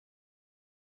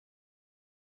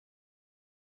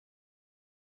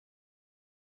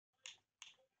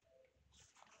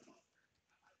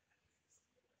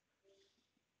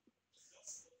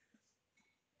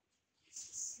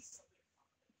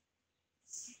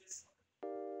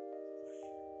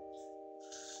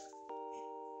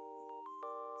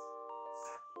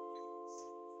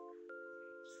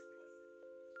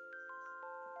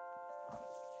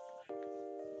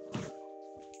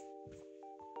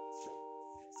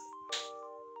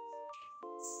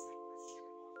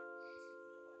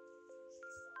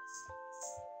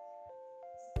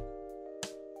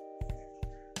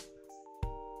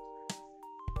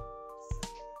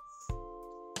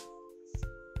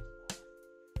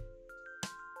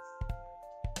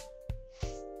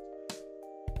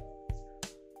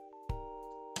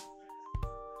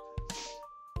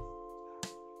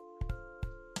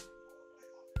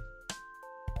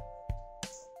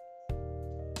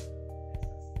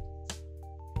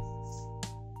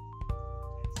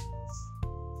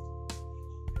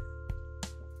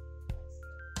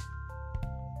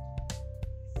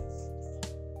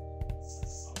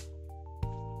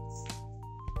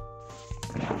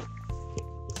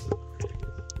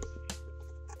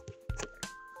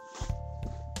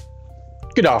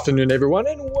Good afternoon, everyone,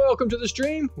 and welcome to the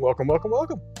stream. Welcome.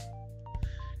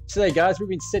 Today, guys, we've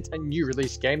been sent a new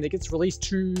release game that gets released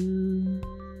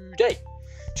today.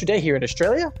 Today here in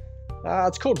Australia.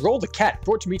 It's called Roll the Cat,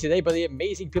 brought to me today by the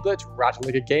amazing people at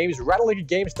Ratalaika Games.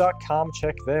 Ratalaikagames.com,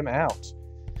 check them out.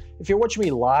 If you're watching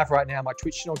me live right now on my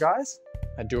Twitch channel, guys,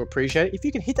 I do appreciate it. If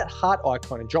you can hit that heart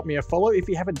icon and drop me a follow if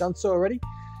you haven't done so already.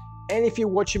 And if you're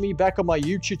watching me back on my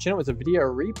YouTube channel as a video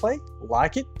replay,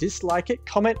 like it, dislike it,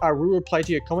 comment. I will reply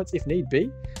to your comments if need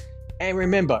be. And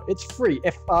remember, it's free,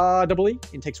 FREE.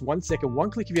 It takes 1 second,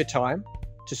 one click of your time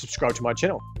to subscribe to my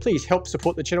channel. Please help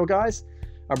support the channel, guys.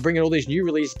 I'm bringing all these new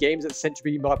release games that are sent to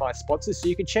me by my sponsors, so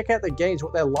you can check out the games,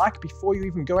 what they're like, before you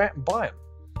even go out and buy them.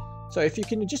 So if you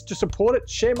can just to support it,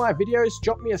 share my videos,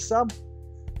 drop me a sub.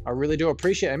 I really do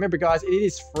appreciate it. Remember, guys, it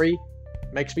is free,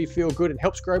 makes me feel good, and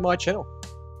helps grow my channel.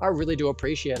 I really do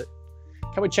appreciate it.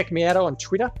 Come and check me out on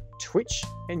Twitter, Twitch,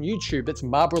 and YouTube. That's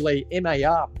Marbrolay,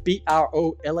 M-A-R-B-R-O-L-A-Y.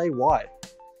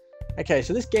 Okay,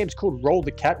 so this game's called Roll the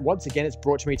Cat. Once again, it's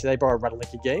brought to me today by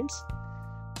Ratalaika Games.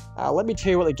 Let me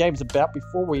tell you what the game's about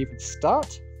before we even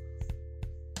start.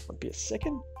 Might be a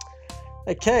second.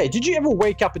 Okay, did you ever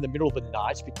wake up in the middle of the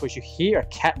night because you hear a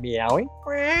cat meowing?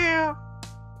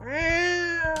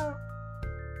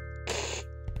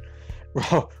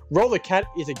 Roll the Cat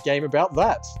is a game about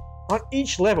that. On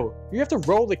each level, you have to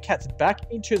roll the cats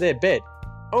back into their bed.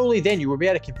 Only then you will be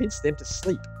able to convince them to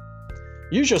sleep.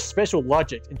 Use your special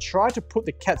logic and try to put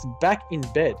the cats back in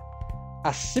bed.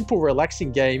 A simple,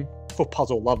 relaxing game for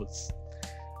puzzle lovers.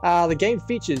 The game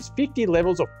features 50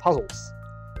 levels of puzzles,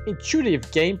 intuitive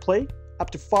gameplay, up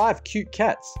to 5 cute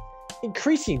cats,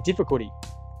 increasing difficulty.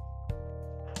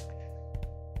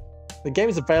 The game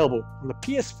is available on the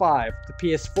PS5, the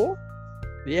PS4,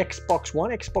 the Xbox One,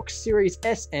 Xbox Series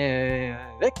S and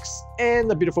X, and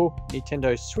the beautiful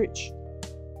Nintendo Switch.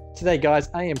 Today, guys,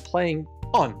 I am playing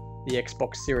on the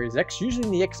Xbox Series X,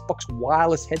 using the Xbox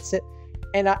wireless headset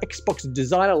and our Xbox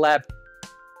Designer Lab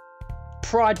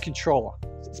Pride controller.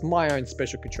 It's my own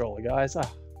special controller, guys.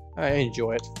 I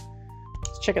enjoy it.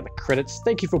 Let's check out the credits.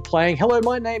 Thank you for playing. Hello,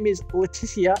 my name is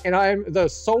Leticia, and I am the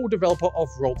sole developer of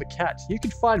Roll the Cat. You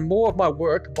can find more of my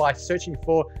work by searching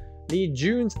for the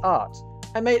June's Art.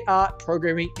 I made art,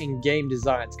 programming, and game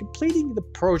designs. Completing the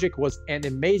project was an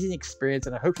amazing experience,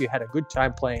 and I hope you had a good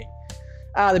time playing.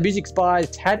 The music's by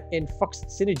Tad and Fox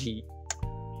Synergy.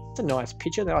 It's a nice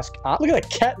picture, nice art. Look at the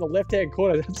cat in the left-hand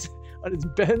corner. On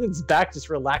its back, just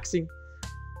relaxing.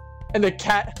 And the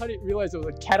cat, I didn't realize there was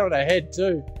a cat on her head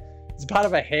too. It's part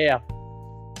of her hair.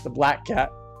 The black cat.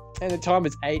 And the time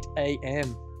is 8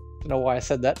 a.m. Don't know why I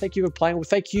said that. Thank you for playing. Well,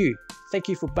 thank you. Thank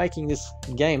you for making this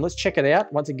game. Let's check it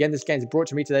out. Once again, this game is brought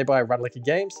to me today by Ratalaika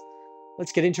Games.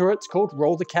 Let's get into it. It's called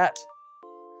Roll the Cat.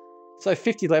 So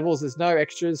 50 levels. There's no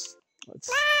extras. Let's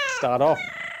start off.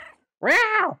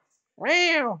 Wow!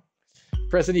 Wow!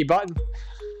 Press any button.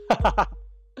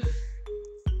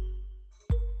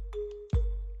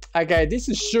 Okay, this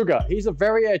is Sugar. He's a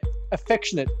very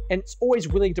affectionate and always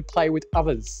willing to play with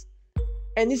others.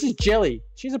 And this is Jelly.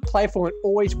 She's a playful and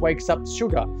always wakes up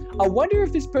Sugar. I wonder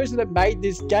if this person that made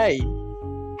this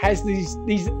game has these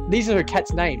are her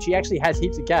cat's names. She actually has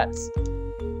heaps of cats.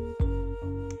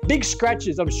 Big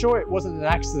scratches. I'm sure it wasn't an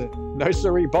accident. No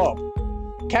sorry, Bob.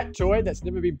 Cat toy that's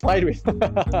never been played with.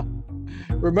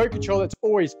 Remote control that's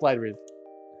always played with.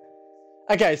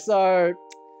 Okay, so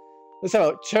let's have a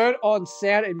look. Turn on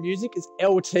sound and music is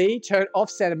LT. Turn off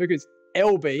sound and music is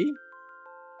LB.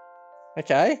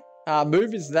 Okay.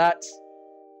 Move is that.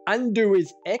 Undo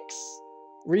is X.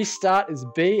 Restart is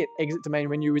B. And exit the main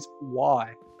menu is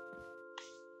Y.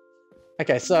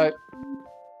 Okay, so.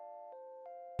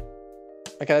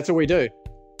 Okay, that's all we do.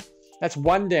 That's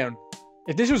one down.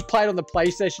 If this was played on the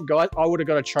PlayStation, guys, I would have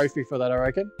got a trophy for that, I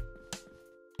reckon.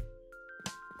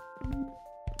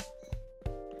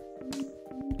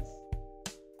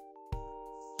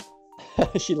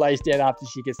 She lays down after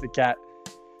she gets the cat.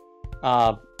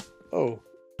 Oh.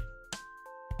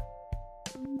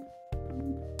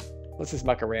 Let's just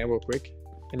muck around real quick.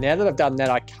 And now that I've done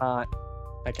that, I can't.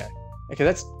 Okay. Okay,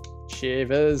 that's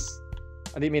Shivers.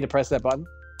 I didn't mean to press that button.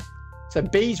 So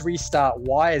B's restart,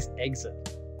 Y is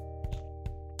exit.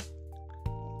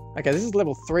 Okay, this is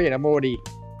level 3 and I'm already...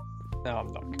 No,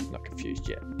 I'm not confused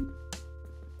yet.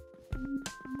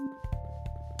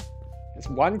 There's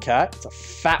one cat. It's a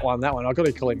fat one, that one. I've got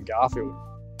to call him Garfield.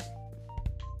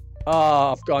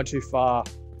 Oh, I've gone too far.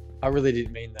 I really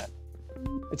didn't mean that.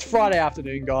 It's Friday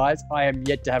afternoon, guys. I am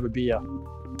yet to have a beer.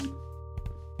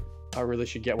 I really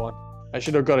should get one. I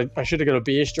should have got a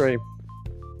beer stream.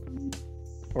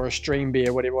 Or a stream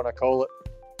beer, whatever you want to call it.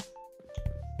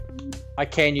 I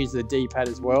can use the D-pad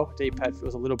as well. D-pad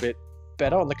feels a little bit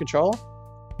better on the controller.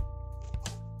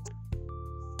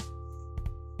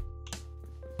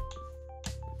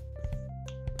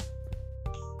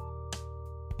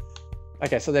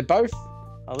 Okay, so they're both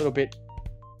a little bit...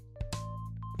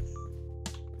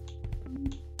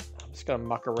 I'm just going to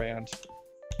muck around.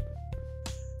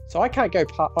 So I can't go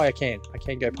past... Oh, I can. I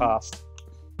can go past.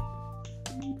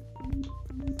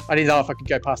 I didn't know if I could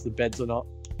go past the beds or not.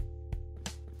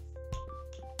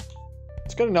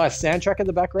 It's got a nice soundtrack in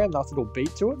the background. Nice little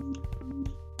beat to it.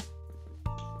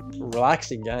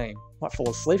 Relaxing game. Might fall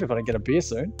asleep if I don't get a beer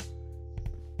soon.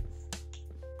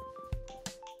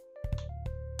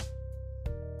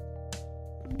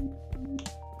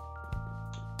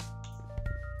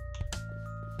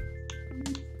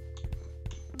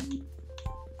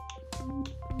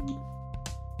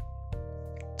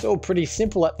 It's all pretty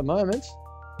simple at the moment.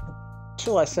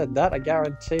 Until I said that, I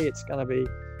guarantee it's going to be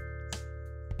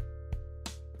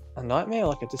a nightmare.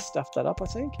 Like I just stuffed that up, I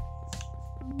think.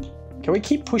 Can we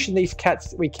keep pushing these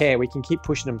cats? We can. We can keep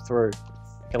pushing them through.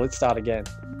 Okay, let's start again.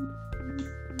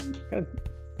 Good.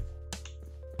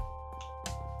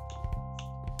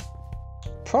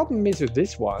 Problem is with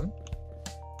this one.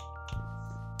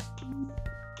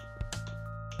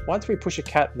 Once we push a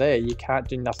cat there, you can't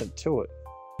do nothing to it.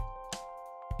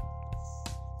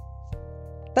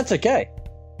 That's okay.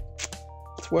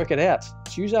 Let's work it out.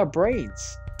 Let's use our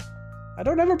brains. I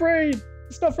don't have a brain.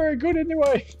 It's not very good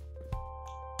anyway.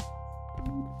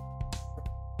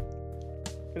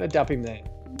 Gonna dump him there.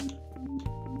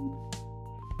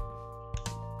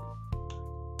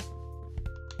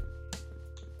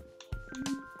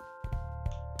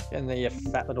 And there, you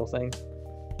fat little thing.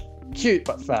 Cute,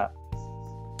 but fat.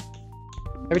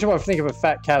 Every time I think of a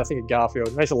fat cat, I think of Garfield.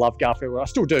 I used to love Garfield. I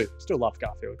still do. Still love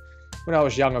Garfield. When I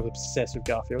was young, I was obsessed with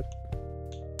Garfield. I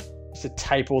used to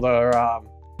tape all the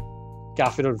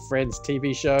Garfield and Friends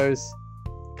TV shows,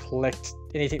 collect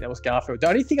anything that was Garfield. The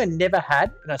only thing I never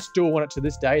had, and I still want it to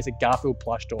this day, is a Garfield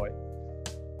plush toy.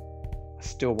 I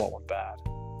still want one bad.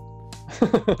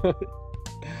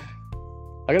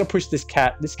 I gotta push this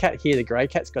cat. This cat here, the grey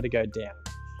cat's got to go down.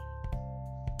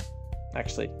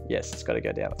 Actually, yes, it's got to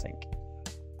go down, I think.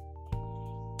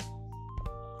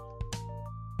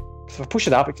 So if I push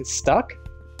it up, it gets stuck.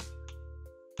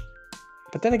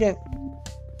 But then again...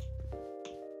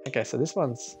 Okay, so this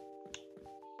one's...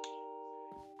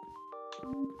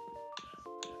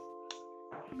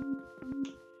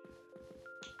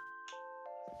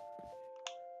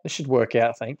 This should work out,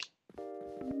 I think.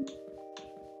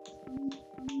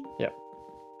 Yep.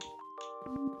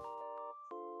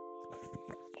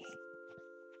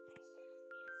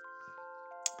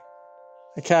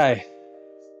 Okay.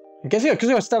 I'm guessing because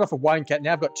I start off with one cat,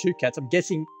 now I've got two cats. I'm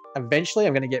guessing eventually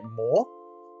I'm going to get more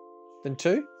than two.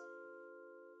 I'm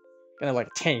going to have like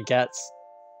 10 cats.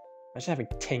 Imagine having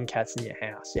 10 cats in your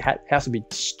house. Your house would be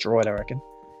destroyed, I reckon.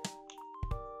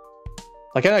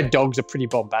 Like, I know dogs are pretty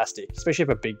bombastic, especially if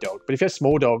a big dog. But if you have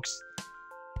small dogs,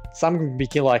 some can be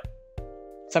like,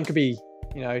 some could be,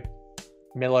 you know,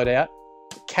 mellowed out.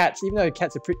 Cats, even though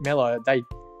cats are pretty mellow, they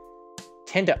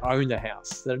tend to own the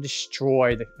house. They'll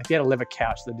destroy the... If you had a leather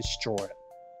couch, they'll destroy it.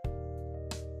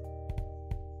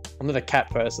 I'm not a cat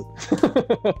person.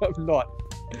 I'm not.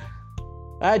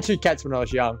 I had two cats when I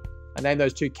was young. I named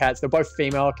those two cats. They're both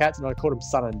female cats, and I called them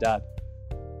Son and Dad.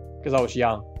 Because I was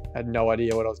young. I had no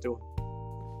idea what I was doing.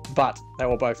 But they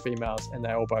were both females, and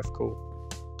they were both cool.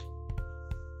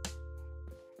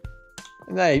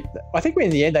 And I think in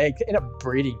the end, they ended up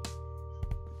breeding.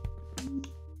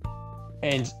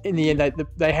 And in the end,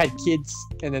 they had kids,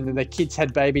 and then the kids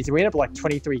had babies, and we ended up with like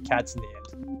 23 cats in the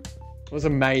end. It was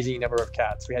an amazing number of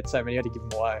cats. We had so many, I had to give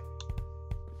them away.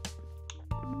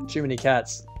 Too many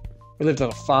cats. We lived on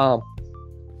a farm.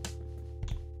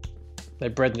 They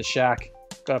bred in the shack.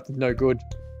 Got up to no good.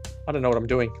 I don't know what I'm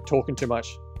doing. I'm talking too much.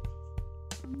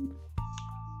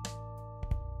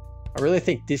 I really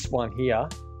think this one here,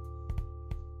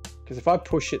 because if I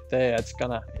push it there, it's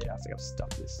gonna... Yeah, I think I've stuck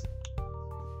this.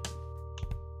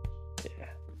 Yeah.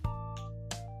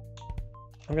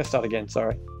 I'm gonna start again,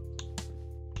 sorry.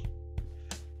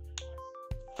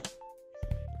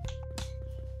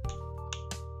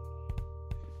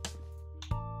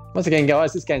 Once again,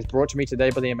 guys, this game's brought to me today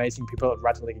by the amazing people at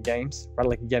Ratalaika Games,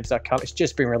 ratalaikagames.com. It's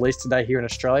just been released today here in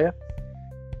Australia.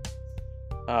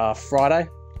 Friday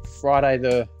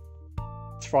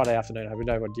afternoon. I have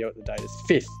no idea what the date is.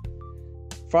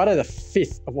 5th. Friday the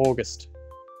 5th of August,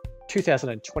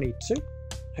 2022.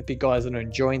 Hope you guys are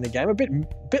enjoying the game. A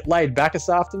bit laid back this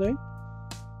afternoon.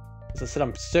 As I said,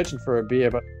 I'm searching for a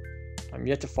beer, but I'm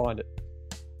yet to find it.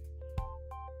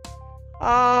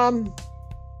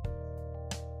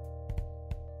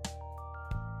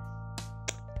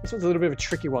 This one's a little bit of a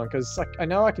tricky one because like I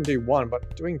know I can do one,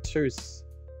 but doing two is...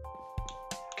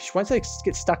 Once they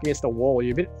get stuck against the wall,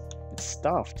 you're a bit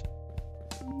stuffed.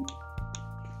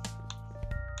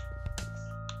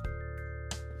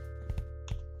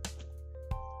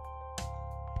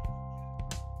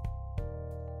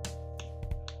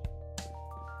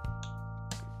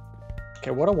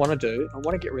 Okay, what I want to do, I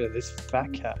want to get rid of this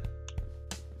fat cat.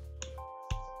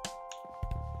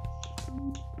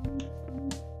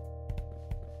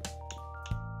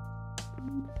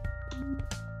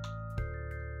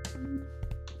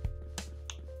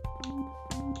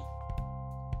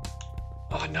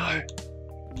 Oh no!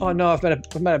 Oh no! I've made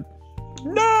a.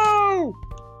 No!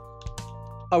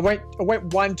 I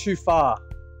went one too far.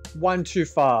 One too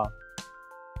far.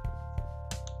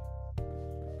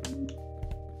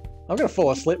 I'm gonna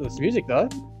fall asleep with this music though.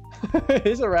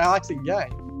 It's a relaxing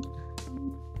game.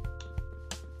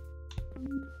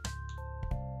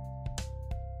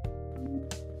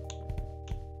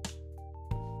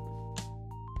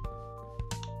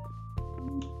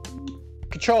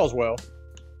 Controls well.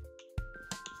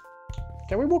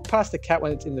 Can we walk past the cat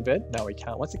when it's in the bed? No, we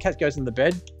can't. Once the cat goes in the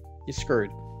bed, you're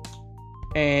screwed.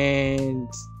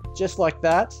 And just like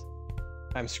that,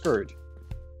 I'm screwed.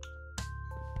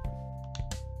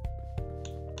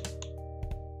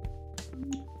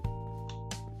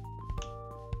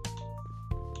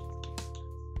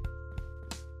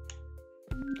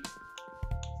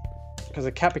 Because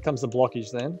the cat becomes the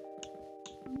blockage then.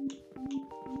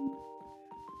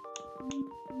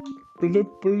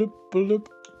 Bloop, bloop, bloop.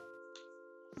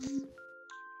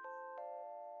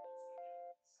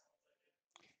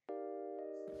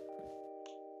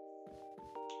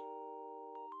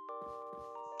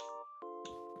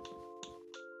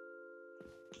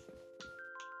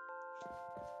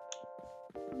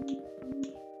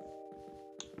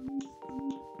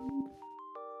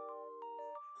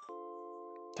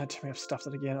 Don't tell me I've stuffed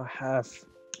it again. I have.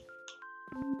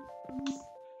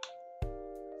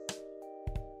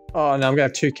 Oh no, I'm gonna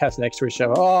have two cats next to each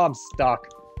other. Oh, I'm stuck.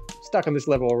 Stuck on this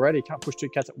level already. Can't push two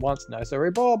cats at once. No, sorry,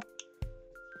 Bob.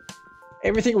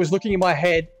 Everything was looking in my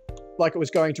head like it was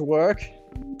going to work.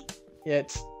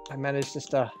 Yet I managed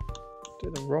just to do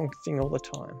the wrong thing all the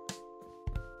time.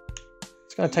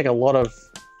 It's gonna take a lot of...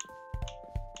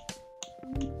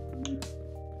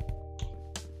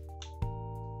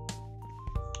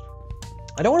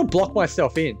 I don't want to block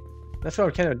myself in. That's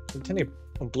what I'm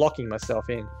blocking myself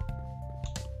in.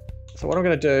 So what I'm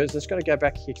going to do is just got to go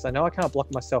back here because I know I can't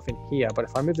block myself in here. But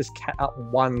if I move this cat up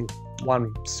one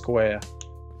square,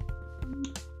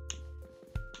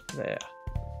 there,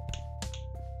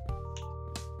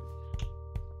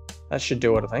 that should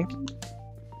do it, I think.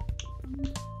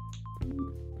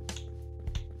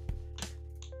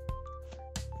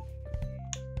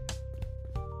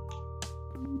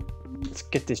 Let's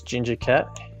get this ginger cat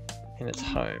in its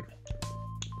home.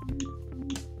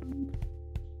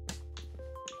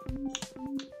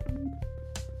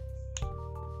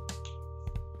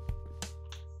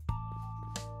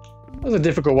 That was a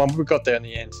difficult one, but we got there in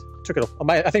the end. Took it.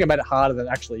 I think I made it harder than it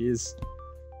actually is.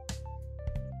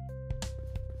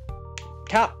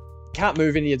 Can't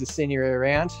move any of the scenery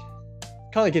around.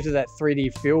 Kind of gives it that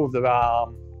 3D feel of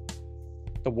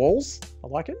the walls. I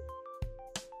like it.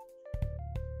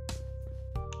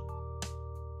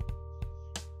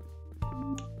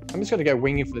 I'm just going to go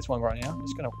winging for this one right now. I'm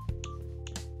just going to...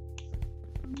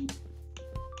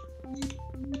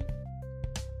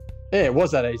 Yeah, it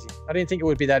was that easy. I didn't think it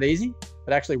would be that easy.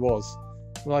 It actually was.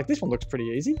 I'm like, this one looks pretty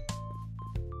easy.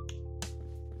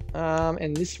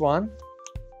 And this one's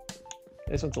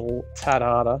a tad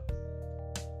harder.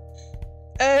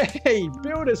 Hey,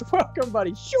 builders, welcome,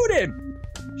 buddy. Shoot him!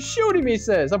 Shoot him, he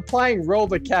says. I'm playing Roll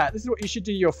the Cat. This is what you should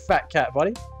do to your fat cat,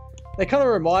 buddy. They kind of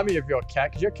remind me of your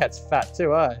cat, because your cat's fat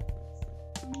too, eh?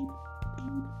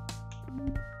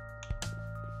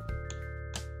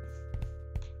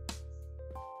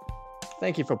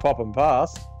 Thank you for popping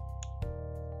past.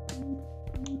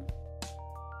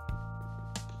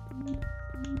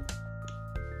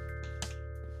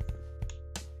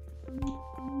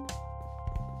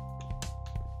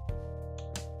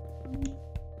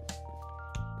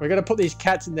 We're gonna put these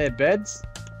cats in their beds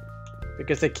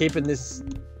because they're keeping this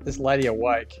lady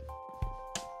awake.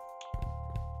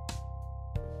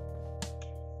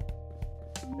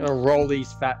 I'm gonna roll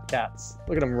these fat cats.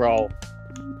 Look at them roll.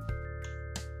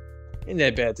 In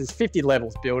their beds. There's 50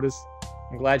 levels, builders.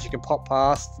 I'm glad you can pop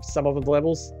past some of the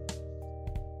levels.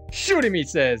 Shoot him, he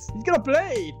says. He's got a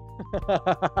blade.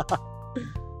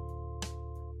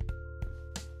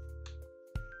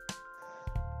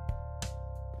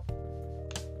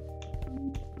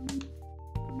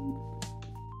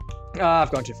 Ah,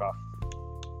 I've gone too far.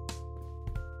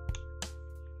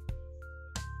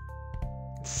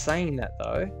 Saying that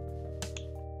though,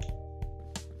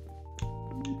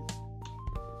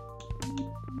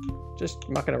 just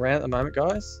mucking around at the moment,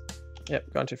 guys.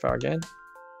 Yep, gone too far again.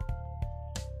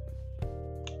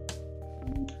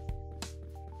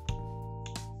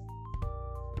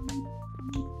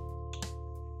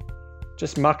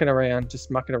 Just mucking around, just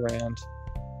mucking around.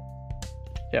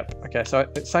 Yep, okay, so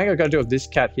it's something I've got to do with this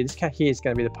cat here. This cat here is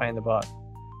going to be the pain in the butt.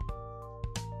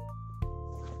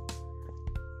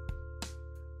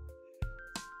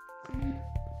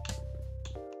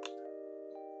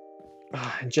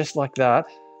 And just like that,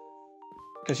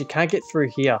 because you can't get through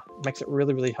here, it makes it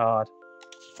really, really hard.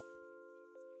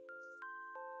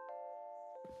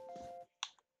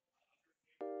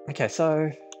 Okay, so,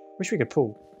 wish we could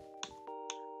pull.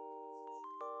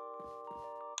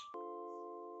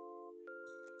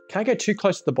 Can't go too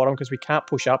close to the bottom because we can't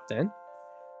push up then.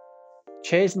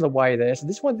 Chair's in the way there. So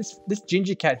this one, this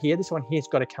ginger cat here, this one here's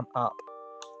got to come up.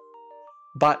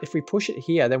 But if we push it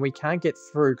here, then we can't get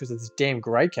through because of this damn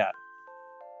grey cat.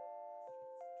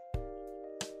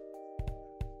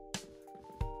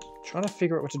 Trying to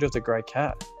figure out what to do with the grey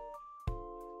cat.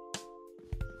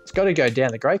 It's got to go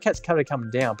down. The grey cat's got to come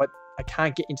down, but I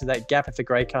can't get into that gap if the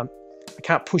grey cat. I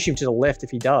can't push him to the left if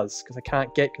he does because I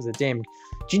can't get because the damn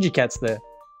ginger cat's there.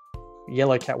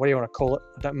 Yellow cat, what do you want to call it?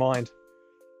 I don't mind.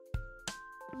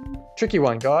 Tricky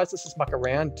one, guys. Let's just muck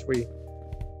around till we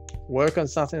work on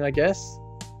something, I guess.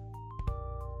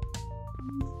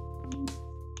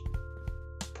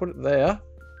 Put it there.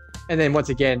 And then once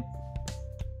again,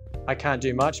 I can't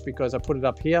do much because I put it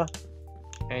up here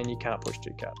and you can't push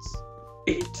two cats.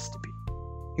 Idiot Snippy.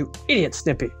 You idiot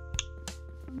Snippy.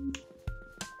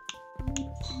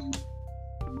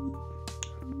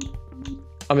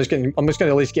 I'm just gonna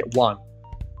at least get one.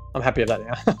 I'm happy with that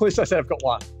now. At least I said I've got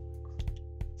one.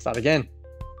 Start again.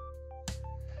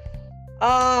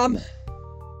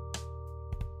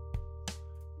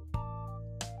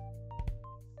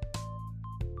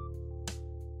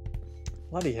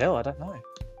 Bloody hell, I don't know.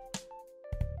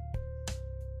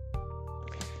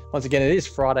 Once again, it is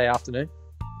Friday afternoon,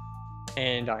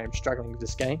 and I am struggling with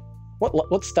this game.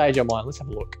 What stage am I on? Let's have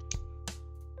a look.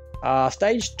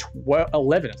 Stage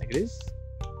 11, I think it is.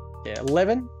 Yeah,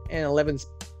 11, and 11's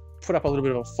put up a little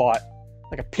bit of a fight,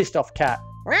 like a pissed off cat.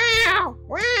 Wow,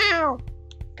 wow!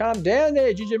 Calm down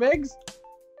there, Ginger Megs.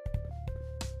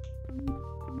 I'm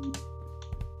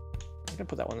gonna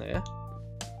put that one there.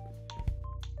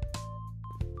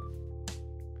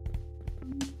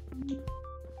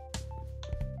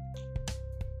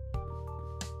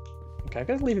 Okay, I'm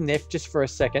gonna leave him there just for a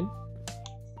second,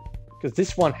 because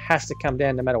this one has to come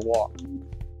down no matter what.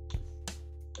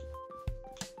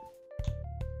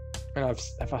 And I've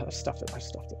stuffed it.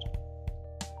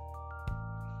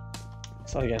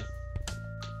 Start again.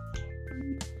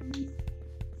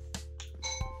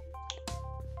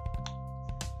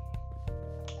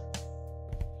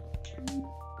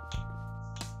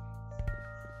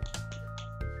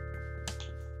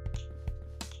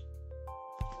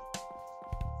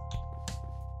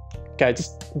 Okay,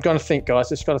 I'm gonna think, guys.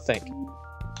 Just gotta think.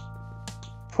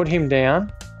 Put him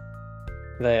down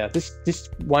there. This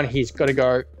one here's got to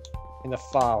go in the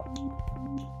file.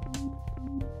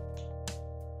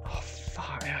 Oh,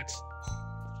 far out.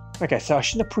 Okay, so I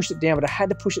shouldn't have pushed it down, but I had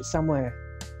to push it somewhere.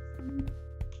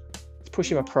 Let's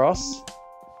push him across.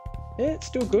 Yeah, it's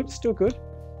still good. It's still good.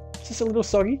 It's just a little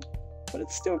soggy, but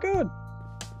it's still good.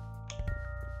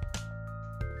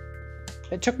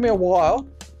 It took me a while,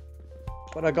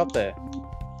 but I got there.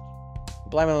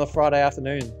 Blame it on the Friday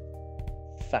afternoon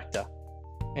factor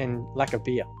and lack of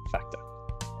beer factor.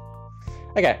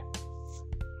 Okay.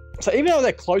 So even though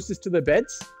they're closest to the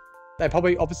beds, they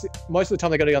probably most of the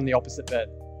time they got to go on the opposite bed.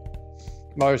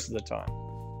 Most of the time.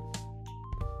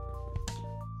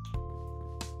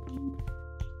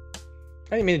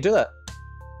 I didn't mean to do that.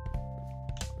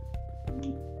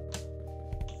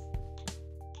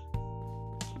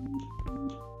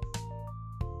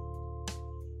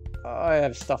 I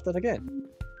have stuffed it again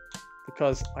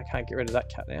because I can't get rid of that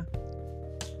cat now.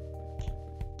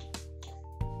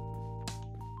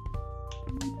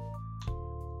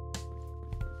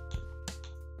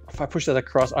 If I push that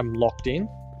across, I'm locked in.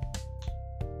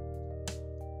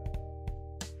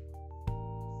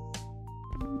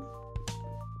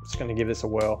 Just going to give this a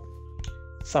whirl.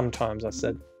 Sometimes I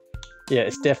said, yeah,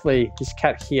 it's definitely, this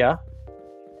cat here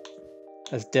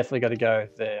has definitely got to go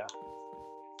there.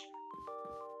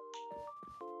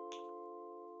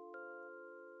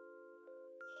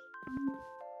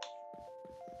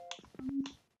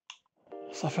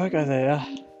 So if I go there,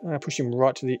 I'm going to push him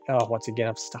right to the... Oh, once again,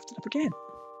 I've stuffed it up again.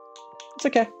 It's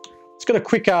okay. It's got a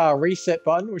quick reset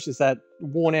button, which is that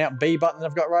worn out B button that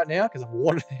I've got right now, because I've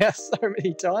worn it out so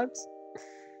many times.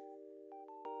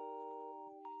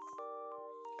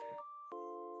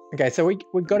 Okay, so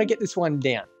we've got to get this one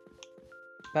down.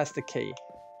 That's the key.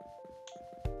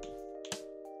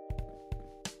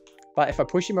 But if I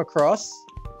push him across,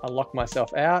 I lock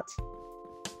myself out.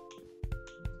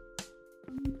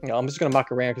 No, I'm just going to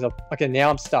muck around because okay, now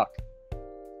I'm stuck.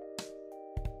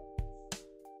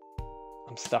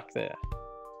 I'm stuck there.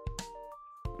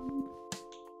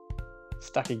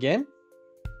 Stuck again.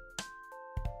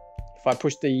 If I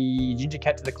push the ginger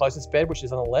cat to the closest bed, which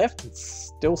is on the left,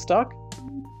 it's still stuck.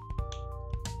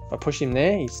 If I push him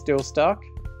there, he's still stuck.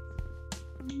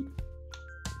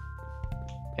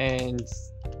 And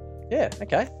yeah,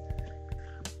 okay.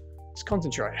 Let's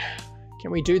concentrate. Can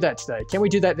we do that today? Can we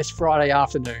do that this Friday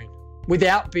afternoon?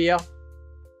 Without beer?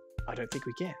 I don't think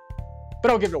we can. But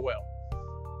I'll give it a whirl.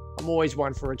 I'm always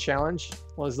one for a challenge.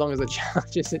 Well, as long as the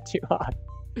challenge isn't too hard.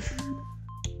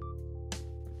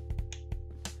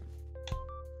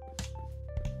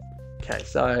 Okay,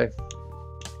 so...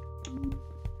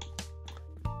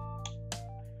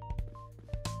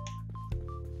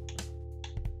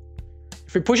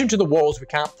 if we push them to the walls, we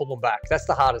can't pull them back. That's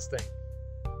the hardest thing.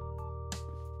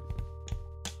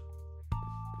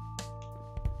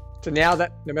 So now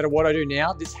that, no matter what I do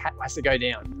now, this hat has to go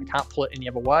down. I can't pull it any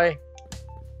other way.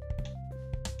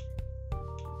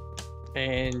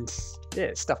 And yeah,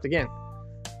 it's stuffed again.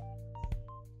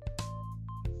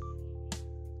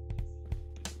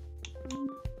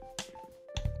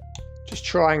 Just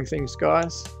trying things,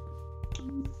 guys.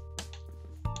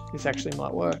 This actually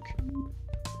might work.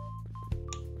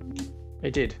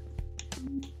 It did.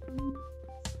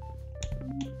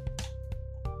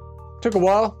 Took a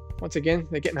while. Once again,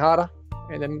 they're getting harder.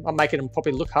 And then I'm making them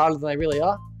probably look harder than they really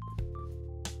are.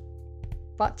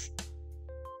 But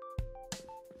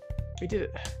we did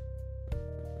it.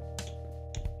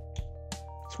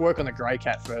 Let's work on the grey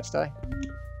cat first, eh?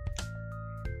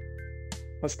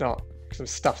 Let's not, because I've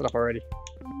stuffed it up already.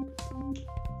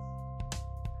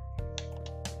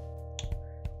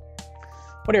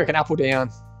 What do you reckon, up or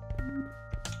down?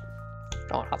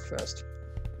 Go on, up first.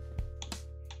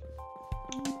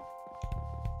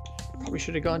 Probably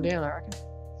should have gone down, I reckon.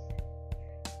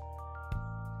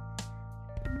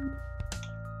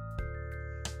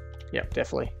 Yep,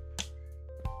 definitely.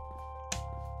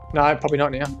 No, probably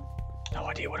not now. No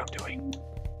idea what I'm doing.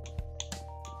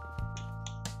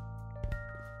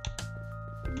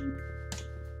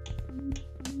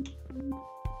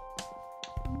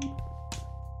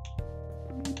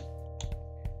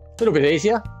 A little bit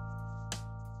easier.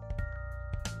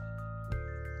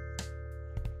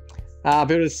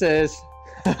 Builder says,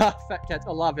 fat cats,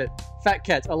 I love it. Fat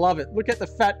cats, I love it. Look at the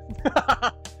fat,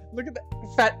 look at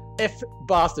the fat F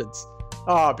bastards.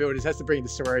 Oh, Builders has to bring the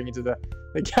swearing into the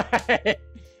game.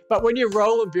 But when you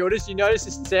roll in Builders, you notice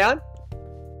this sound?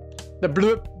 The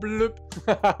bloop, bloop.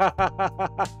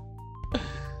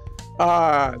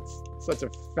 Ah, it's such a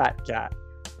fat cat.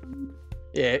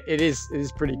 Yeah, it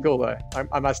is pretty cool though,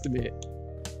 I must admit.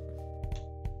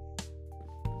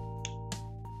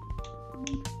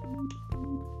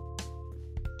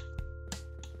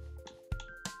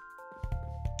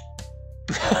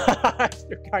 I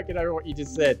still can't get over what you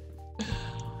just said.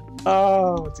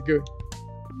 Oh, it's good.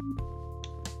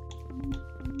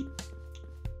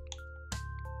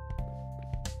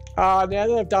 Now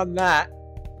that I've done that,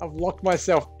 I've locked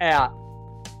myself out.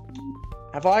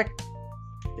 Have I?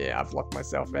 Yeah, I've locked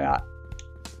myself out.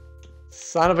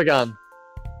 Son of a gun.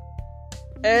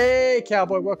 Hey,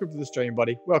 Cowboy, welcome to the stream,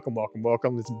 buddy. Welcome, welcome,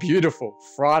 welcome. This beautiful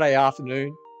Friday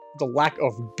afternoon. The lack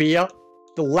of beer.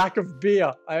 The lack of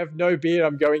beer. I have no beer.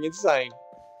 I'm going insane.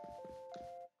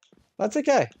 That's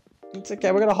okay. It's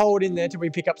okay. We're going to hold in there till we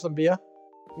pick up some beer.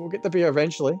 We'll get the beer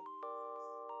eventually.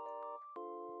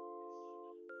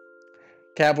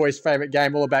 Cowboy's favourite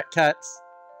game, all about cats.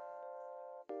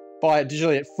 Buy it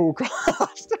digitally at full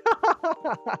cost.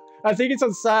 I think it's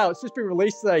on sale. It's just been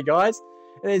released today, guys.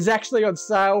 And it's actually on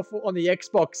sale on the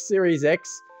Xbox Series X.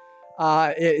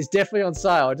 It is definitely on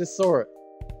sale. I just saw it.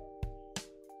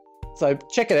 So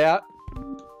check it out.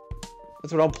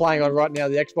 That's what I'm playing on right now,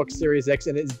 the Xbox Series X,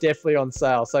 and it's definitely on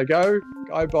sale. So go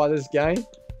buy this game.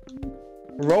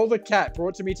 Roll the Cat,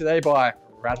 brought to me today by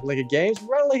Ratalaika Games.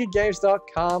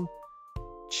 RatalaikaGames.com.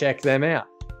 Check them out.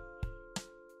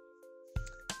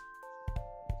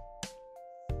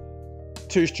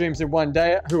 Two streams in one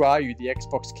day. Who are you, the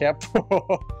Xbox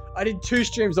Cowboy? I did 2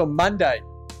 streams on Monday,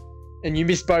 and you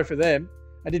missed both of them.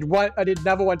 I did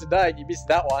another one today, and you missed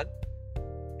that one.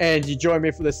 and you join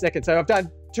me for the second. So I've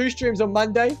done 2 streams on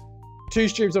Monday, 2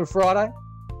 streams on Friday.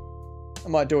 I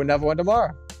might do another one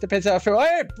tomorrow. Depends how I feel. I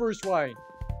am Bruce Wayne.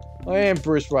 I am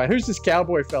Bruce Wayne. Who's this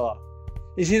cowboy fella?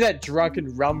 Is he that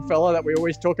drunken rum fella that we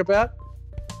always talk about?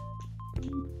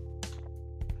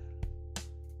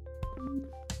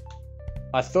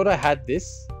 I thought I had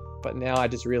this, but now I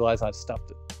just realized I've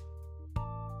stuffed it.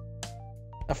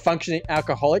 A functioning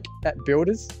alcoholic at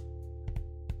Builders.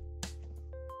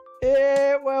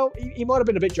 Yeah, well, he might have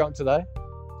been a bit drunk today.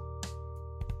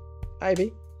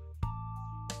 Maybe.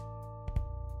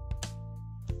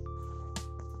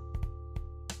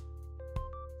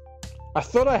 I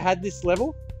thought I had this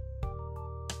level.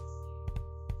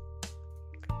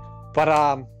 But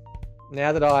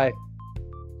now that I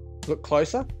look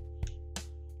closer,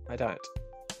 I don't.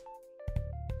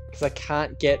 Because I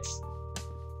can't get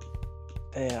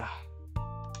there.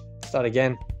 Start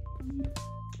again.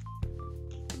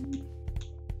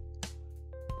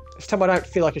 This time I don't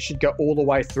feel like I should go all the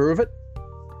way through of it.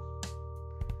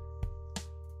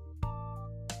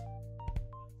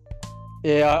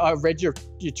 Yeah, I read your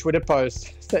Twitter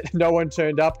post that no one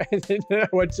turned up, and then no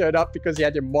one turned up because you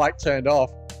had your mic turned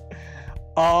off.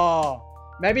 Oh,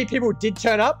 maybe people did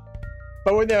turn up,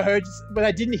 but when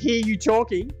they didn't hear you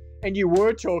talking and you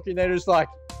were talking, they're just like,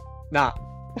 nah.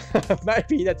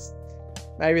 maybe that's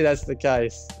the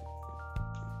case.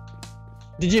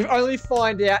 Did you only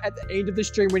find out at the end of the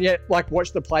stream when you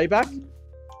watched the playback?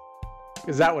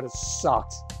 Because that would have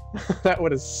sucked. That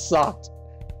would have sucked.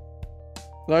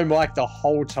 No mic the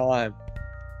whole time.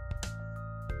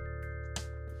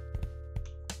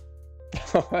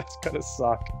 That's gonna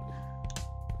suck.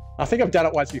 I think I've done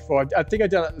it once before. I think I've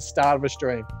done it at the start of a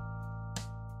stream.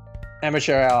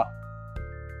 Amateur hour.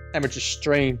 Amateur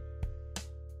stream.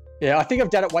 Yeah, I think I've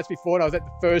done it once before, and I was at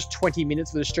the first 20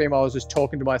 minutes of the stream, I was just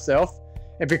talking to myself.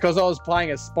 And because I was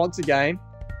playing a sponsor game,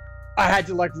 I had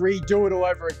to redo it all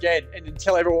over again and then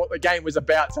tell everyone what the game was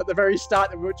about. So at the very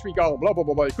start, in which we go, blah, blah,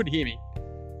 blah, blah, you couldn't hear me.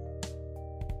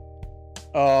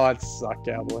 Oh, it sucked,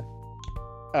 cowboy.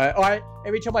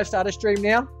 Every time I start a stream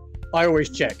now, I always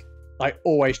check. I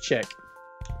always check.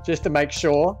 Just to make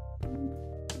sure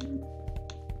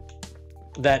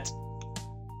that...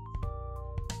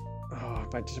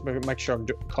 just make sure I'm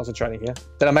concentrating here.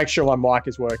 That I make sure my mic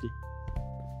is working.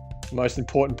 The most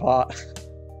important part.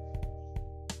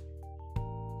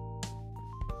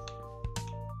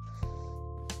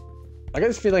 I get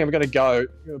this feeling I'm going to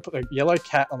put the yellow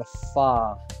cat on the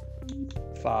far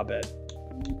bed.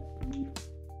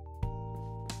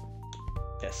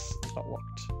 Yes, it's not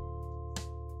locked.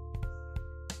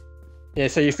 Yeah,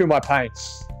 so you feel my pain.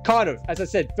 Kind of. As I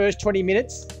said, first 20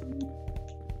 minutes.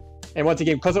 And once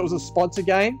again, because it was a sponsor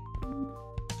game.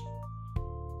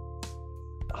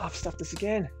 Oh, I've stuffed this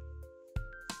again.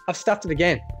 I've stuffed it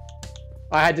again.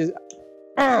 I had to...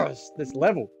 this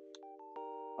level.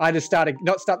 I had to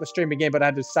not start the stream again, but I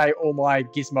had to say all my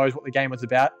gizmos, what the game was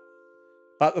about.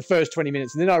 But the first 20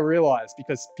 minutes. And then I realized,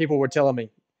 because people were telling me,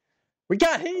 we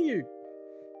can't hear you.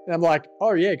 And I'm like,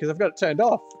 oh yeah, because I've got it turned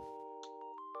off.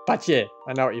 But yeah,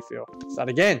 I know what you feel. Start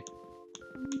again.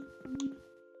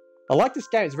 I like this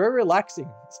game. It's very relaxing.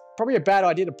 It's probably a bad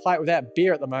idea to play it without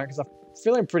beer at the moment because I'm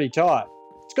feeling pretty tired.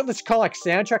 It's got this kind of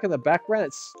soundtrack in the background.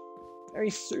 It's very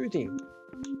soothing.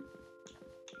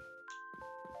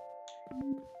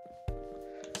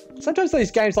 Sometimes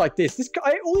these games like this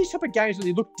all these type of games when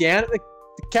you look down at the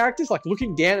characters,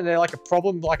 looking down and they're like a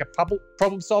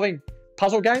problem-solving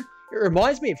puzzle game, it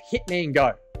reminds me of Hitman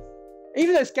Go.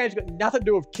 Even though this game's got nothing to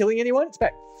do with killing anyone, it's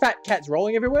about fat cats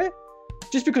rolling everywhere.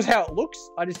 Just because how it looks,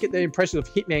 I just get the impression of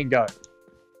Hitman Go.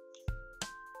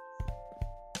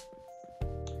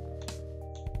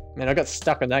 Man, I got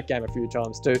stuck on that game a few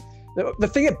times too. The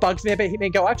thing that bugs me about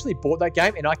Hitman Go, I actually bought that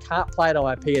game and I can't play it on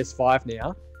my PS5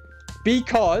 now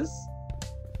because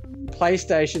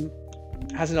PlayStation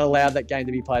hasn't allowed that game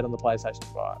to be played on the PlayStation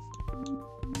 5.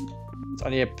 It's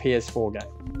only a PS4 game.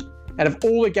 And of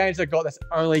all the games I got, that's the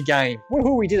only game,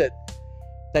 woohoo, we did it,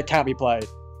 that can't be played.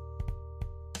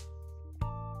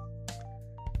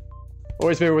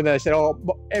 Always remember when they said, oh,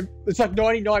 it's like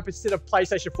 99% of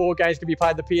PlayStation 4 games can be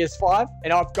played on the PS5,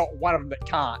 and I've got one of them that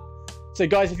can't. So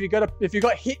guys, if you've got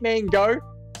Hitman Go,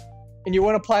 and you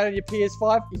want to play it on your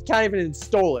PS5, you can't even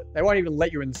install it. They won't even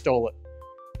let you install it.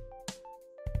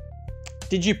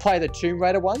 Did you play the Tomb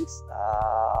Raider ones?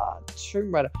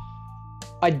 Tomb Raider.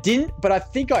 I didn't, but I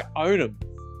think I own them.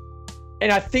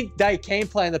 And I think they can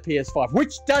play on the PS5,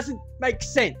 which doesn't make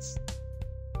sense.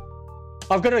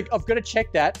 I've got to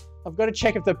check that. I've got to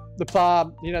check if the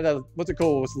what's it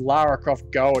called? It was Lara Croft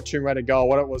Go or Tomb Raider Go or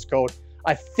what it was called.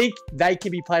 I think they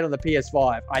can be played on the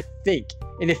PS5. I think.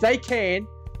 And if they can,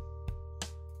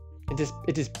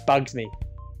 it just bugs me.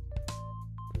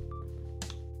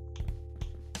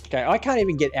 Okay, I can't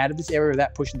even get out of this area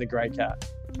without pushing the grey cat.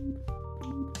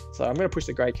 So I'm going to push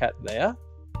the grey cat there.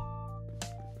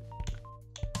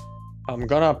 I'm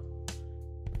going to...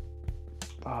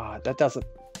 that doesn't...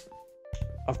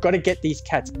 I've got to get these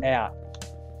cats out.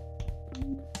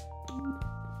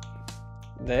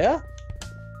 There.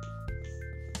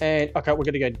 And, okay, we're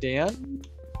going to go down.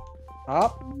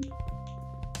 Up.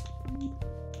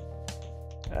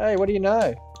 Hey, what do you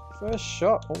know? First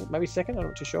shot. Or maybe second, I'm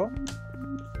not too sure.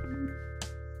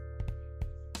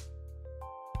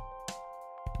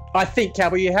 I think,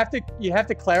 Cowboy, you have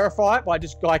to clarify it by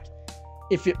just like,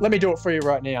 let me do it for you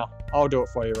right now. I'll do it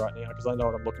for you right now because I know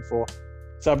what I'm looking for.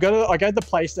 So I go to the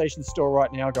PlayStation store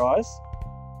right now, guys.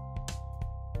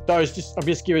 I'm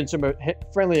just giving some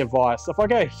friendly advice. So if I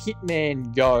go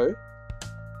Hitman Go,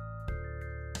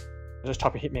 I'll just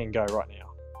type in Hitman Go right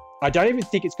now. I don't even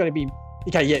think it's going to be,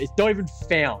 okay, yeah, it's not even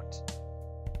found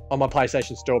on my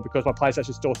PlayStation store because my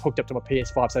PlayStation store is hooked up to my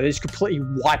PS5, so they just completely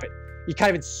wipe it. You can't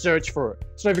even search for it.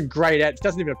 It's not even grayed out. It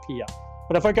doesn't even appear.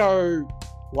 But if I go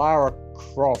Lara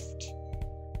Croft.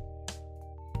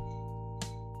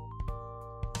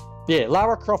 Yeah,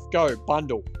 Lara Croft Go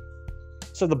bundle.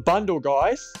 So the bundle,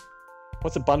 guys,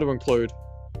 what's the bundle include?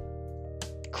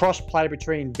 Cross-play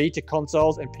between Vita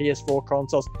consoles and PS4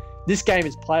 consoles. This game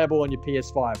is playable on your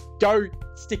PS5. Go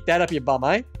stick that up your bum,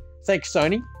 eh? Thanks,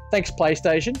 Sony. Thanks,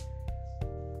 PlayStation.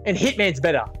 And Hitman's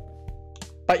better.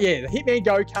 But yeah, the Hitman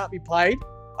Go can't be played.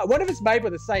 I wonder if it's made by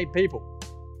the same people.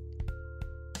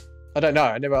 I don't know.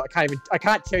 I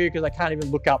can't tell you because I can't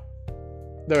even look up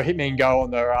the Hitman Go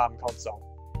on their console.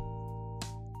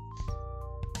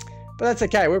 But that's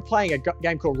okay. We're playing a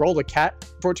game called Roller Cat,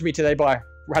 brought to me today by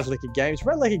Ratalaika Games.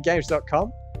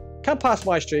 RatalaikaGames.com. Come past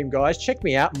my stream, guys. Check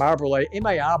me out, Marbrolay,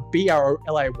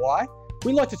 M-A-R-B-R-O-L-A-Y.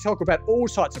 We like to talk about all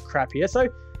sorts of crap here. So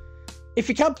if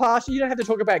you come past, you don't have to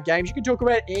talk about games. You can talk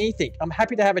about anything. I'm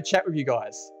happy to have a chat with you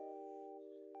guys.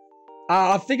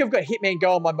 I think I've got Hitman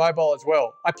Go on my mobile as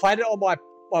well. I played it on my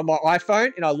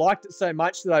iPhone, and I liked it so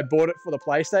much that I bought it for the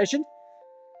PlayStation.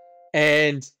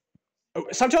 And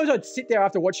sometimes I'd sit there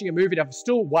after watching a movie, and if I'm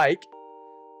still awake,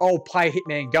 I'll play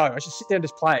Hitman Go. I just sit there and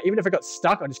just play it. Even if I got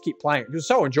stuck, I just keep playing it. It was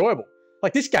so enjoyable.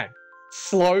 Like this game,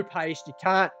 slow paced.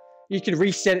 You can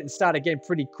reset it and start again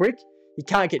pretty quick. You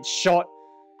can't get shot.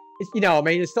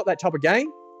 It's not that type of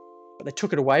game, but they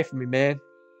took it away from me, man.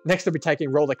 Next they'll be taking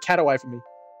Roll the Cat away from me.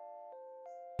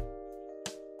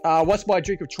 What's my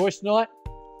drink of choice tonight?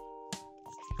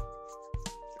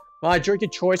 My drink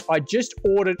of choice, I just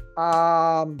ordered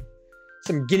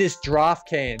some Guinness draft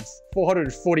cans,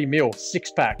 440ml,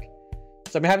 6-pack.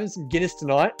 So I'm having some Guinness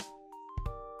tonight.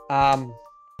 I've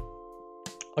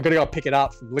got to go pick it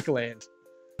up from Liquorland.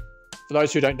 For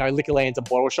those who don't know, Liquorland's a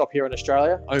bottle shop here in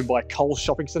Australia, owned by Coles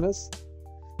Shopping Centres.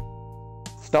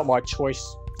 It's not my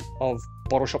choice of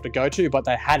bottle shop to go to, but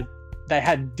they had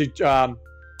the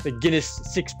Guinness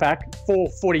 6-pack,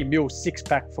 440ml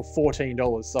 6-pack for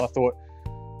 $14. So I thought,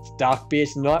 it's dark beer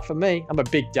tonight for me. I'm a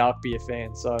big dark beer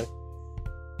fan, so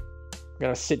I'm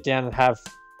going to sit down and have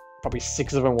probably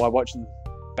 6 of them while watching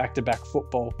back-to-back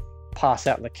football, pass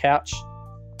out on the couch,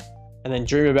 and then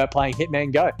dream about playing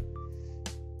Hitman Go.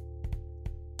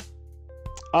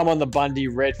 I'm on the Bundy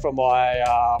Red for my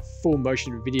full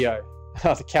motion video.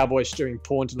 The Cowboys doing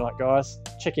porn tonight, guys.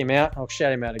 Check him out. I'll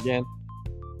shout him out again.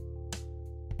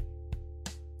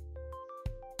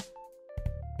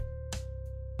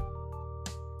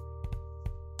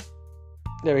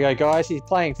 There we go, guys. He's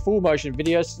playing full motion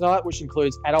videos tonight, which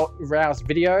includes adult rouse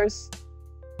videos.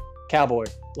 Cowboy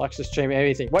likes to stream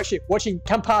everything.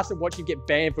 Come past and watch him get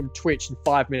banned from Twitch in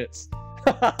 5 minutes.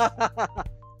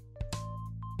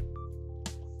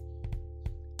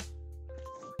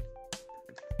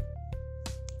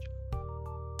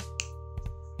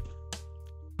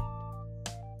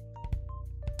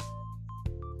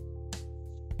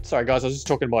 Sorry, guys. I was just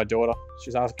talking to my daughter.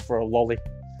 She's asking for a lolly.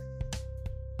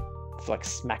 I feel like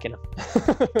smacking her.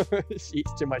 She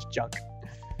eats too much junk.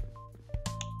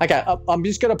 Okay, I'm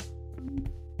just going to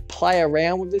play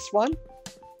around with this one.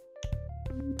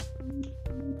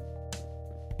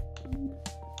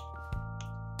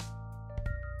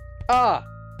 I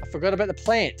forgot about the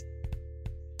plant.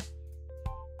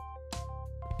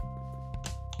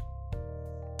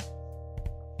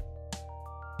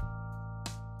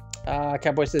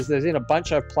 Cowboy says there's in a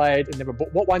bunch I've played and never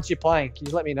bought. What ones you playing? Can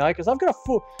you let me know? Because I've got a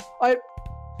full... I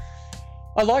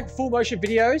like full motion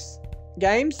videos,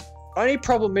 games. Only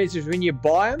problem is when you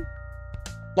buy them,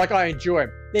 like I enjoy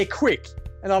them. They're quick.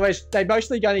 and they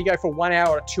mostly only go for 1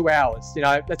 hour or 2 hours. You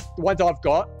know, that's the ones I've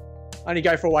got only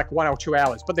go for like 1 or 2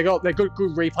 hours, but they're good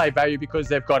replay value because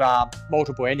they've got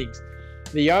multiple endings.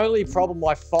 The only problem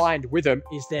I find with them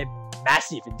is they're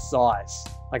massive in size,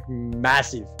 like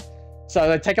massive. So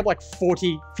they take up like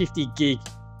 40, 50 gig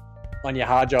on your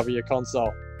hard drive of your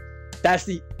console. That's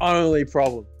the only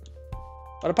problem.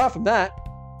 But apart from that,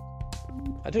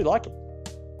 I do like them.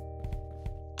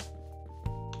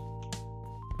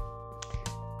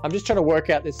 I'm just trying to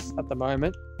work out this at the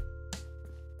moment.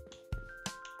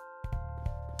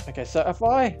 Okay, so if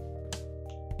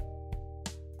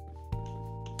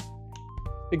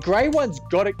the grey one's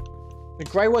got to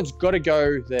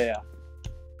go there.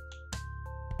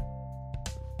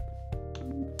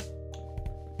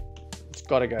 It's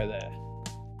got to go there.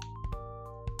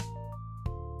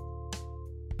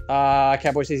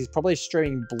 Cowboy says he's probably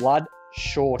streaming Blood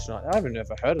Shore tonight. I haven't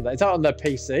ever heard of that. Is that on the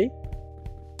PC?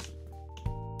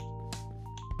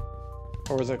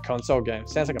 Or is it a console game?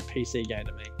 Sounds like a PC game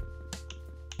to me.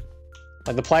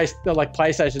 Like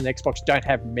PlayStation and Xbox don't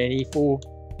have many full.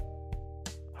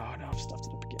 Oh no, I've stuffed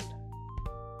it up again.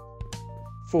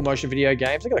 Full motion video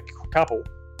games. I got a couple.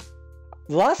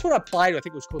 The last one I played, I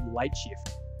think, was called Late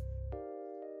Shift.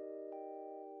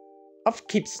 I've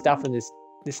keep stuffing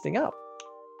this thing up.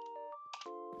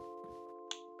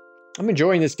 I'm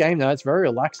enjoying this game though. It's very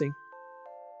relaxing.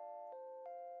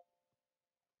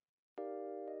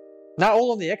 Now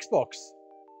all on the Xbox.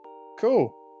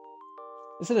 Cool.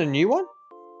 Is it a new one?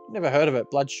 Never heard of it.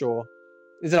 Bloodshore.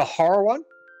 Is it a horror one?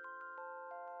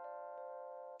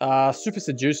 Super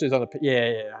Seducers on the...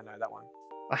 Yeah, I know that one.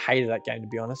 I hated that game, to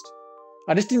be honest.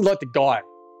 I just didn't like the guy.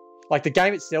 Like, the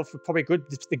game itself was probably good.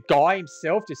 The guy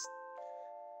himself just...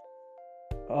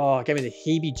 Oh, it gave me the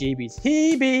heebie-jeebies.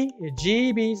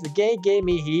 Heebie-jeebies. The game gave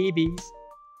me heebies.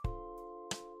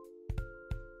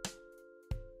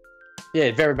 Yeah,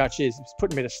 it very much is. It's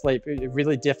putting me to sleep. You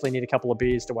really definitely need a couple of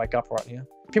beers to wake up right now.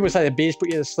 People say the beers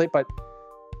put you to sleep, but...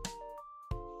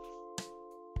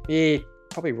 Yeah,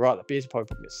 probably right. The beers probably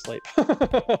put me to sleep.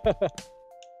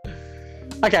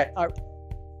 Okay.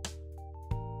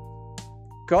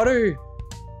 Got to...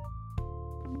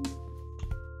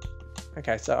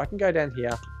 Okay, so I can go down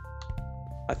here.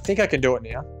 I think I can do it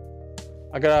now.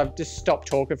 I gotta just stop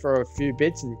talking for a few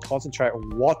bits and concentrate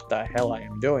on what the hell I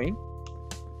am doing.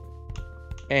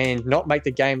 And not make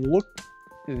the game look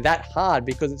that hard,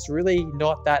 because it's really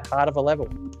not that hard of a level.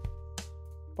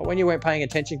 But when you weren't paying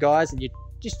attention, guys, and you're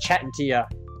just chatting to your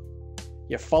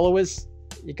followers,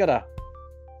 you gotta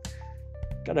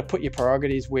put your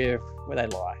priorities where they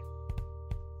lie.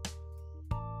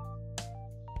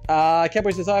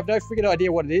 Cowboy says, I have no freaking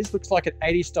idea what it is. Looks like an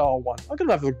 80s style one. I'm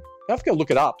gonna have to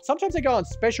look it up. Sometimes they go on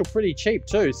special pretty cheap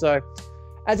too. So,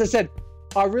 as I said,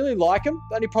 I really like them.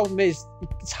 The only problem is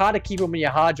it's hard to keep them in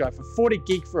your hard drive. For 40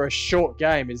 gig for a short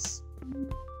game is...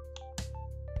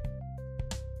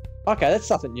 Okay, that's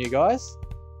something new, guys.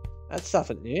 That's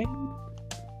something new.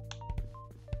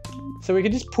 So we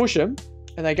can just push them,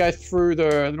 and they go through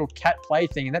the little cat play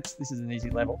thing, and this is an easy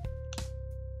level.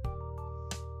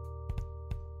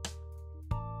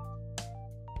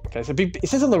 Okay, so it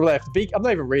says on the left, I'm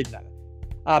not even reading that.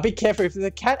 Be careful, if there's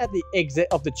a cat at the exit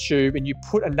of the tube and you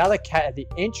put another cat at the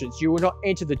entrance, you will not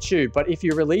enter the tube. But if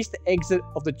you release the exit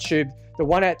of the tube, the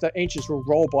one at the entrance will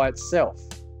roll by itself.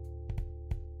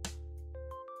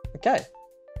 Okay.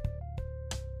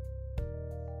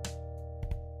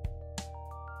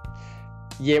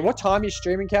 Yeah, what time are you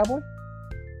streaming, Cowboy?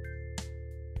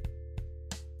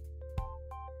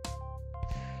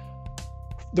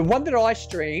 The one that I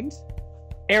streamed,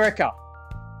 Erica.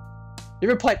 You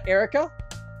ever played Erica?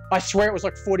 I swear it was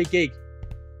like 40 gig.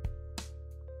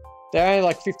 They're only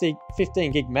like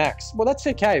 15 gig max. Well, that's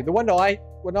okay. The one that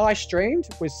when I streamed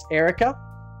was Erica.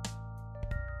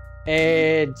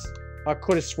 And I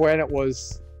could have sworn it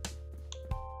was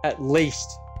at least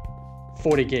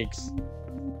 40 gigs.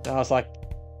 And I was like,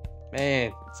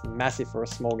 man, it's massive for a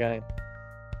small game.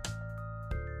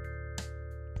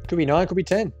 Could be 9, could be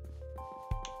 10.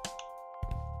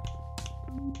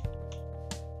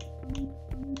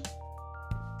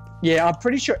 Yeah, I'm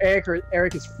pretty sure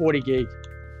Eric is 40 gig.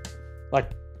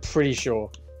 Like, pretty sure.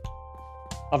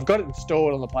 I've got it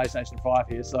installed on the PlayStation 5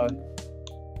 here, so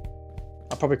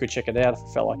I probably could check it out if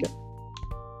I felt like it.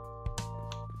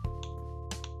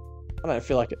 I don't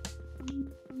feel like it.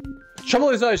 The trouble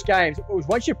is those games,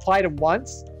 once you've played them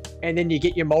once, and then you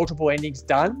get your multiple endings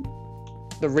done,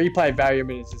 the replay value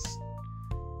is just...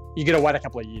 You gotta wait a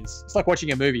couple of years. It's like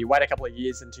watching a movie. You wait a couple of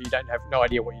years until you don't have no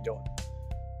idea what you're doing.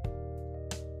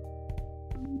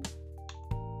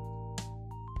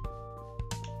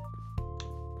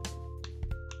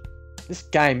 This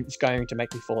game is going to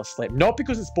make me fall asleep. Not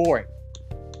because it's boring.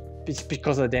 It's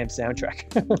because of the damn soundtrack.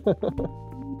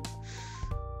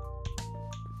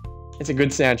 It's a good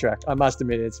soundtrack. I must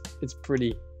admit, it's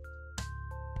pretty...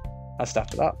 I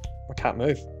stuffed it up. I can't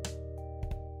move.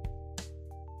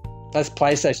 That's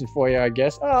PlayStation for you, I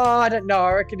guess. Oh, I don't know.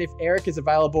 I reckon if Eric is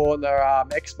available on their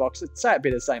Xbox, it's a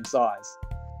bit the same size.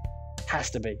 Has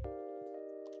to be.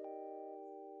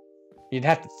 You'd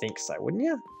have to think so, wouldn't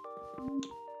you?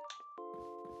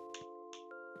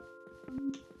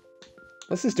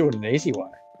 Let's just do it an easy way.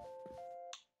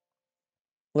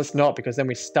 Let's not, because then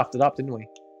we stuffed it up, didn't we?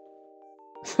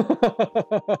 I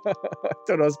thought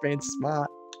I was being smart.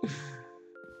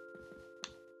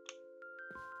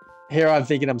 Here I'm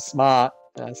thinking I'm smart,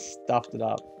 and I stuffed it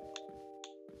up.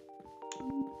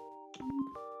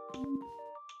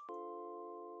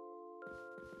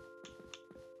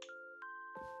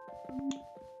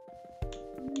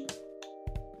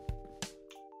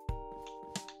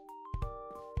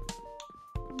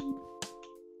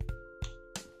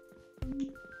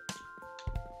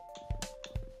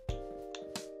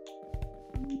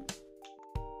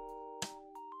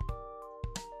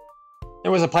 It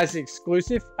was a PlayStation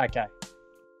exclusive? Okay.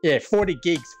 Yeah, 40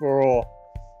 gigs for all.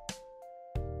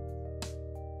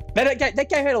 That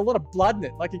game had a lot of blood in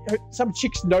it. Like, some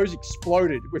chick's nose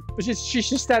exploded. She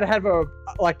just had to have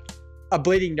a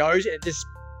bleeding nose, and it just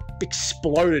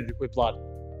exploded with blood.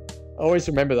 I always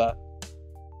remember that.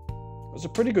 It was a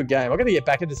pretty good game. I'm going to get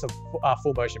back into some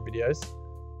full motion videos.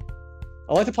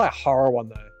 I like to play a horror one,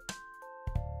 though.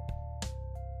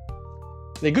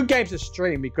 They're good games to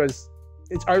stream because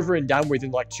it's over and done with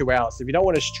in like 2 hours. So if you don't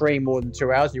want to stream more than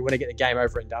 2 hours, you want to get the game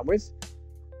over and done with.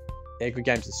 Yeah, good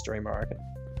games to stream, I reckon.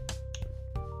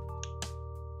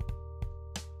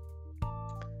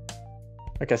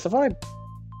 Okay, so if I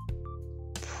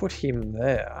put him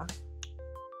there.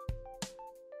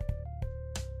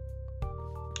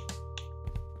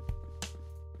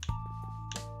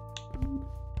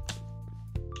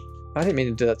 I didn't mean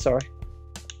to do that, sorry.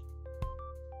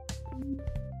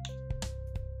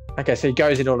 Okay, so he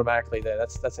goes in automatically there.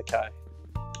 That's okay.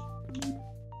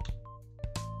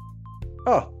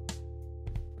 Oh.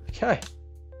 Okay.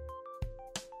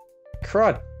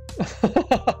 Crud.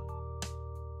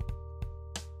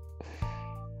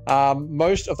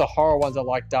 Most of the horror ones are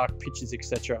like Dark Pictures,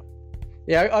 etc.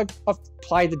 Yeah, I've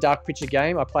played the Dark Picture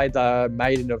game. I played the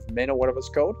Maiden of Men or whatever it's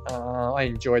called. I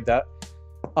enjoyed that.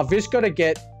 I've just got to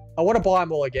get... I want to buy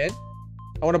them all again.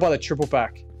 I want to buy the triple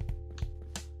pack.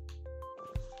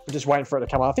 I'm just waiting for it to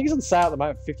come out. I think it's on sale at the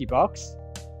moment for $50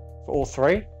 for all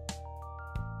three.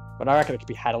 But I reckon it could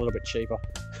be had a little bit cheaper.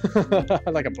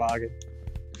 Like a bargain.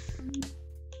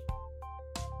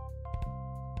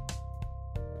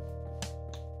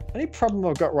 The only problem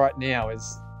I've got right now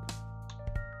is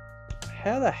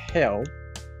how the hell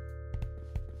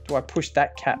do I push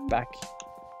that cat back?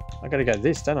 I gotta go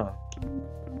this, don't I?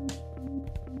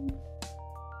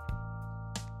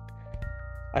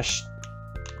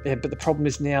 Yeah, but the problem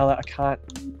is now that I can't...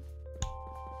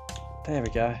 There we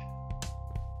go.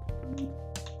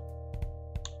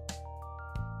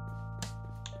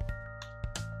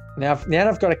 Now that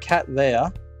I've got a cat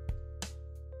there...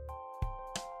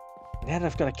 Now that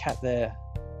I've got a cat there,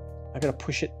 I gotta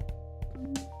push it...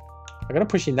 I gotta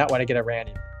push him that way to get around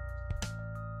him.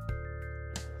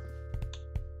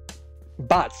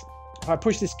 But, if I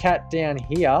push this cat down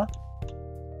here,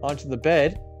 onto the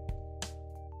bed...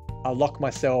 I'll lock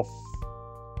myself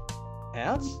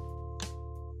out.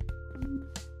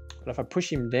 But if I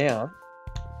push him down,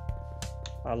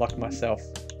 I lock myself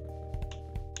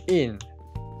in.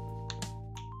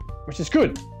 Which is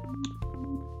good.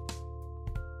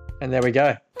 And there we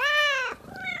go.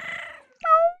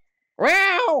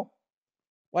 Wow!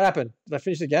 What happened? Did I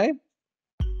finish the game?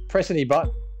 Press any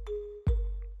button.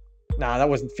 Nah, that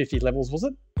wasn't 50 levels, was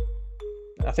it?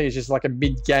 I think it's just like a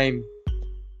mid-game.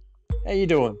 How you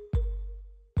doing?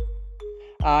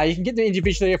 You can get them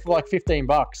individually for like $15.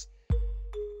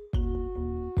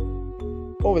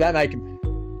 What would that make them?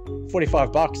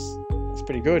 $45. That's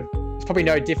pretty good. There's probably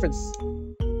no difference.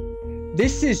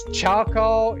 This is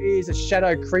Charcoal is a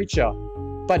shadow creature.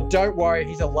 But don't worry,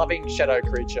 he's a loving shadow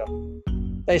creature.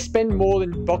 They spend more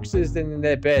in boxes than in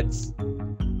their beds.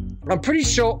 I'm pretty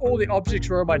sure all the objects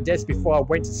were on my desk before I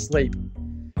went to sleep.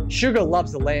 Sugar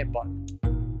loves the lamp button.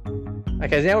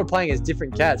 Okay, so now we're playing as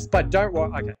different cats. But don't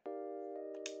worry, okay.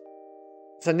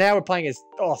 So now we're playing as,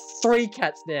 3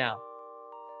 cats now.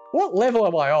 What level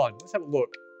am I on? Let's have a look.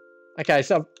 Okay,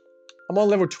 so I'm on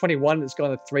level 21. It's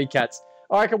gone to 3 cats.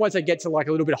 I reckon once I get to like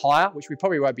a little bit higher, which we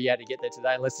probably won't be able to get there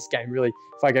today unless this game really,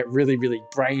 if I get really, really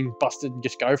brain busted and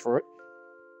just go for it.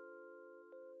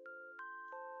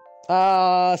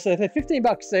 So they're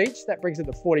 $15 each. That brings it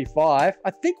to 45.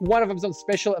 I think one of them's on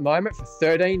special at the moment for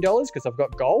 $13 because I've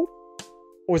got gold.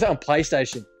 Or was that on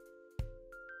PlayStation?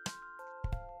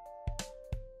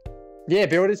 Yeah,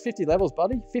 builders, 50 levels,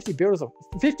 buddy. 50 builders,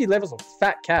 50 levels of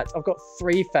fat cats. I've got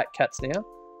 3 fat cats now.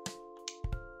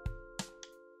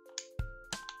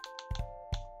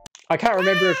 I can't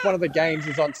remember if one of the games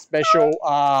is on special,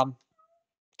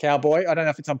 Cowboy. I don't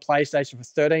know if it's on PlayStation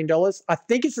for $13. I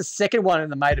think it's the second one in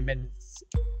the Made Amendments.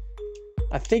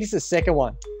 I think it's the second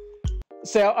one.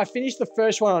 So I finished the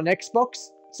first one on Xbox.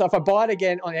 So if I buy it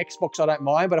again on Xbox, I don't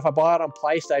mind. But if I buy it on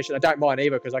PlayStation, I don't mind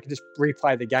either because I can just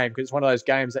replay the game because it's one of those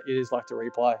games that you just like to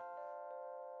replay.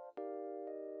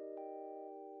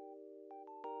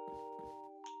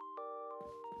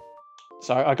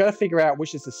 So I've got to figure out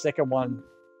which is the second one.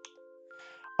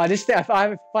 I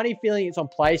have a funny feeling it's on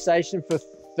PlayStation for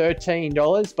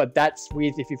 $13, but that's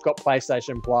with if you've got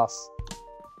PlayStation Plus,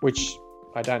 which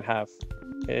I don't have.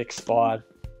 It expired.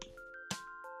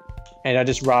 And I'd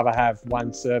just rather have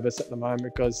one service at the moment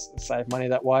because I save money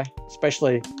that way,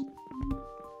 especially.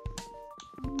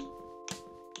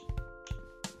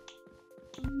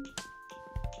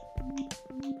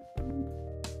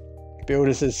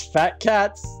 Builders is fat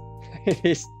cats.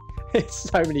 It's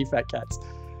so many fat cats.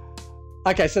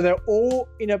 Okay, so they're all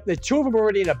in a. The 2 of them are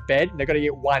already in a bed, and they've got to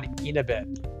get 1 in a bed.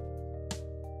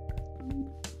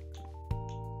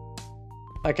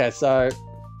 Okay, so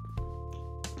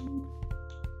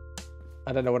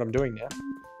I don't know what I'm doing now.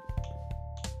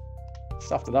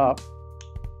 Stuffed it up.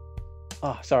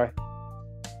 Oh, sorry.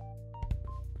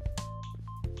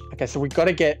 Okay, so we've got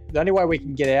to get. The only way we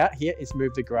can get out here is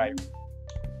move the grave.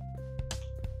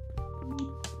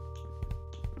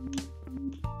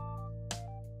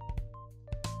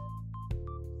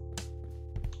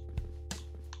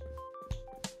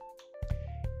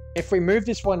 If we move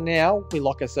this one now, we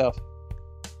lock ourselves.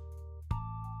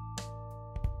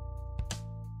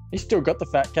 He's still got the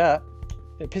fat cat.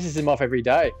 It pisses him off every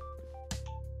day.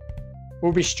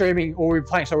 We'll be streaming, or we'll be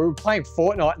playing. So we were playing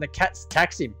Fortnite, and the cat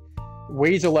attacks him.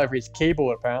 Weeds all over his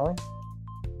keyboard, apparently.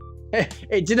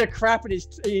 It did a crap in his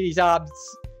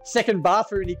second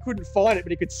bathroom, and he couldn't find it,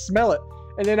 but he could smell it.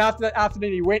 And then after that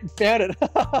afternoon, he went and found it.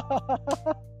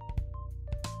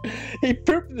 He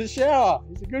pooped in the shower.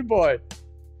 He's a good boy.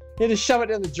 He had to shove it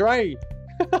down the drain.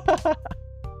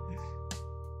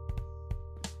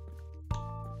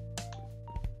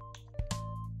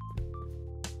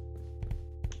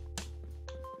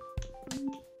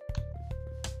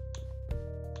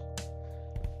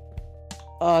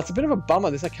 It's a bit of a bummer.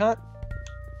 I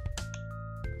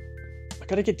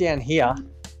got to get down here.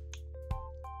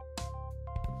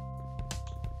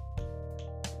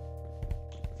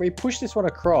 If we push this one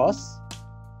across,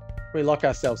 we lock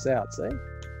ourselves out, see?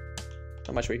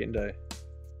 Not much we can do.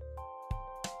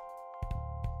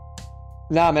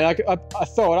 Nah, man, I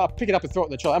throw it up, pick it up and throw it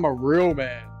in the trolley. I'm a real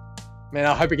man. Man,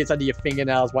 I hope it gets under your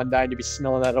fingernails one day and you'll be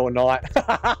smelling that all night.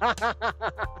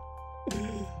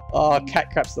 Oh,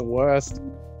 cat crap's the worst.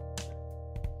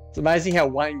 It's amazing how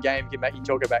one game can make you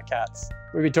talk about cats.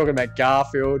 We've been talking about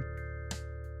Garfield,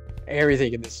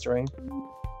 everything in this stream.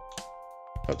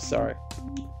 Oops, sorry.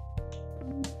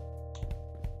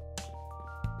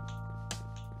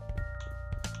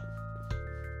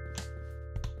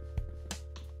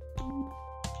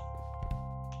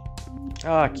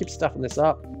 I keep stuffing this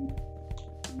up.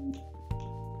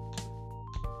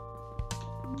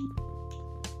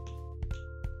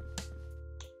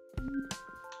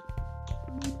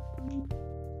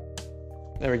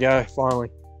 There we go, finally.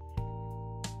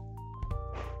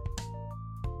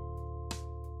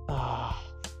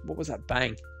 What was that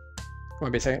bang?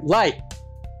 Won't be a second. Late!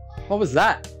 What was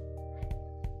that?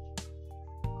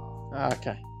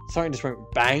 Okay. Something just went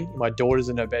bang. My daughter's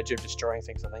in her bedroom destroying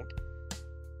things, I think.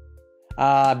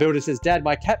 Builder says, Dad,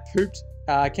 my cat pooped.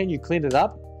 Can you clean it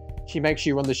up? She makes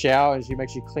you run the shower and she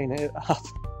makes you clean it up.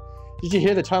 Did you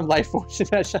hear the time late for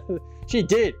She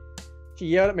did. She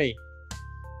yelled at me.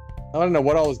 I don't know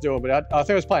what I was doing, but I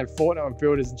think I was playing Fortnite with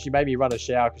builders and she made me run a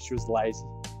shower because she was lazy.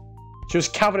 She was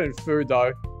covered in food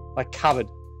though. Like covered.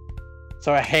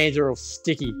 So her hands are all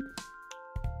sticky.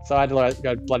 So I had to like,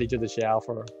 go bloody do the shower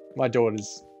for her. My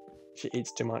daughter's, she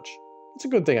eats too much. It's a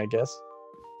good thing, I guess.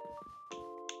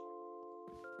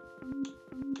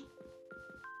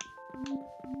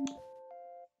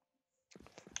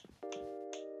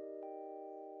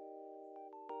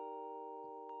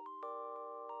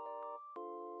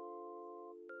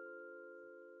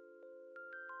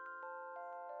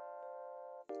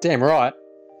 Damn right.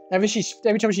 Every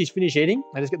time she's finished eating,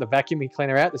 I just get the vacuum and clean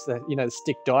her out. This is the, the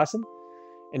stick Dyson,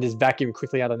 and just vacuum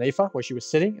quickly underneath her where she was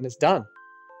sitting, and it's done.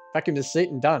 Vacuum the seat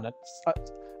and done.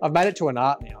 I've made it to an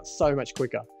art now. It's so much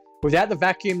quicker. Without the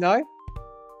vacuum though,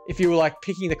 if you were like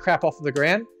picking the crap off of the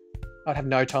ground, I'd have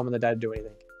no time in the day to do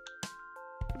anything.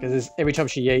 Because every time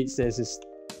she eats, there's this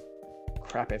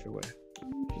crap everywhere.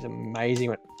 She's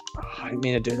amazing. I didn't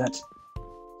mean to do that.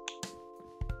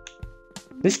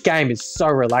 This game is so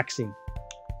relaxing.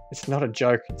 It's not a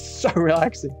joke. It's so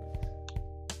relaxing.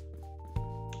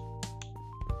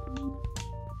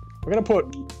 We're going to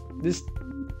put this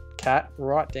cat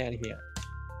right down here.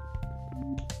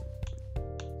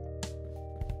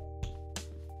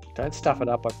 Don't stuff it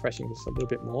up by pressing this a little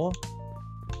bit more.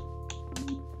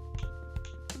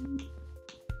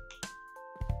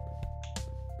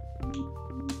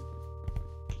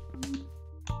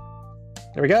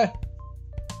 There we go.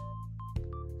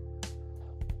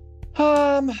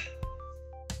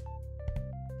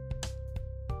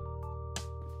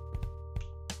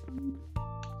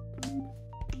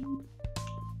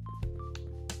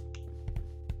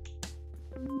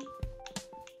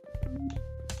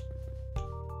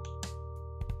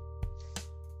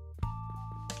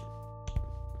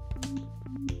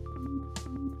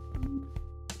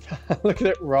 Look at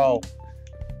it roll.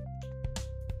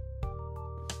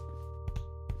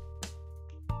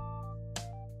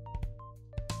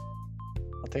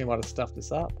 I think I might have stuffed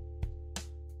this up.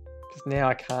 Because now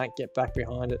I can't get back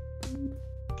behind it.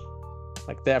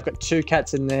 Like there, I've got two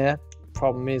cats in there.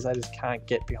 Problem is, I just can't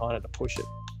get behind it to push it.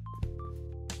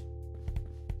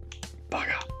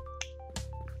 Bugger.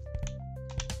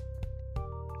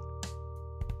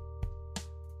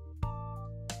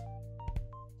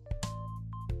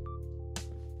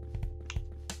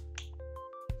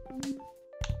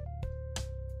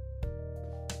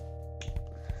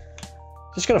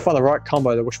 Just gotta find the right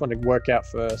combo to which one to work out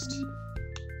first.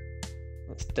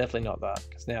 It's definitely not that,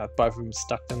 because now both of them are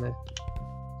stuck in there.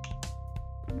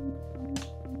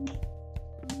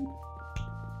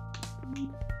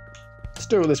 Let's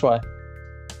do it this way.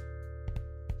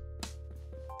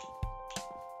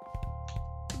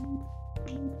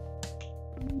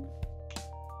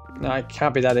 No, it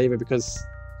can't be that either because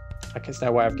there's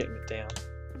no way of getting it down.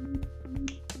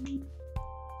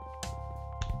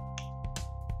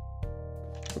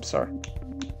 I'm sorry.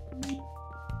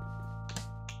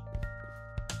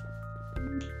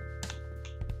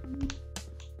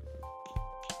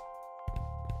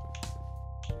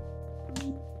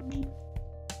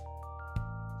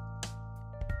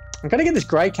 I'm gonna get this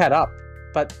grey cat up,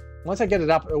 but once I get it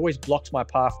up, it always blocks my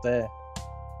path there.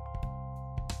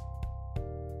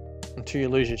 Until you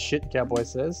lose your shit, Cowboy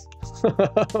says.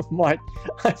 I might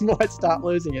start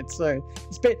losing it soon.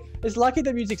 It's lucky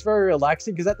the music's very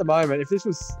relaxing because at the moment, if it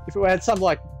had some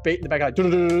like beat in the back, like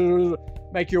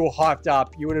make you all hyped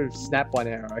up, you would have snapped by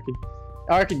now.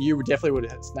 I reckon you definitely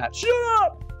would have snapped. Shut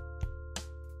up!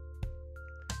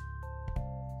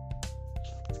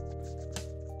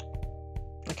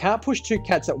 I can't push two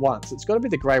cats at once. It's got to be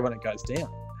the grey when it goes down.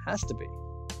 It has to be.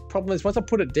 Problem is, once I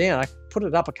put it down, I put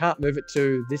it up, I can't move it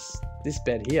to this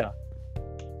bed here.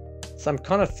 So I'm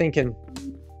kind of thinking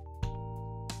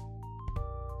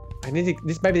I need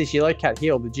to, maybe this yellow cat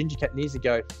here or the ginger cat needs to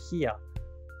go here.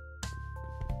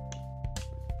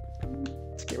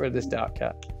 Let's get rid of this dark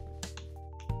cat.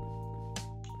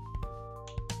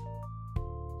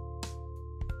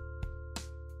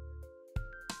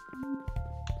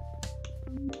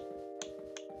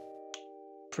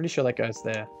 Pretty sure that goes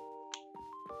there.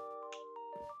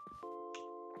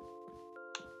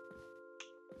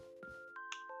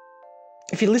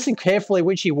 If you listen carefully,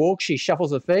 when she walks, she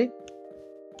shuffles her feet.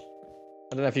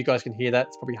 I don't know if you guys can hear that.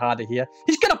 It's probably hard to hear.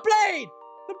 He's got a blade!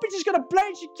 The bitch has got a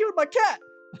blade! She killed my cat!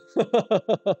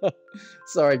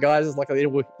 Sorry, guys. It's like a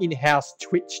little in-house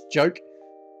Twitch joke.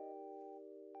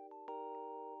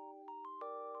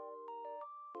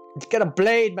 He's got a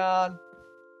blade, man.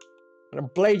 I'm gonna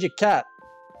blade your cat.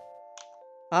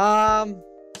 I'm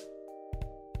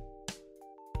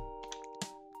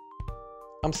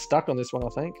stuck on this one, I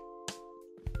think.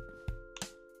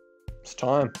 It's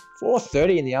time.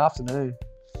 4:30 in the afternoon.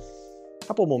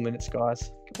 Couple more minutes,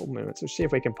 guys. Couple more minutes. We'll see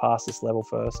if we can pass this level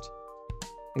first.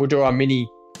 We'll do our mini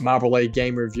Marble League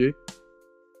game review.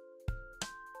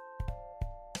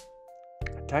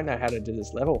 I don't know how to do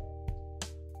this level.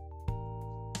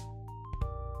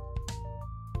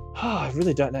 I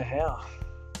really don't know how.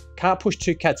 Can't push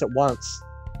two cats at once.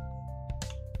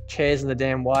 Chair's in the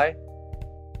damn way.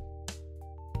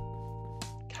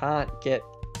 Can't get...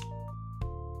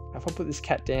 If I put this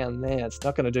cat down there, it's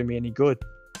not going to do me any good.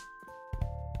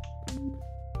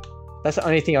 That's the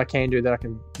only thing I can do that I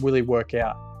can really work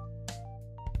out.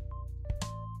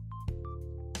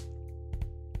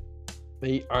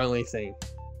 The only thing.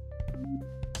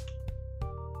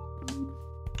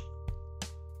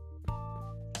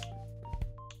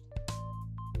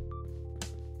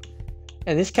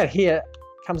 And this cat here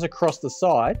comes across the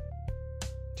side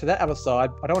to that other side.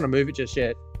 I don't want to move it just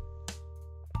yet.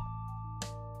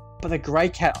 But the grey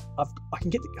cat, I can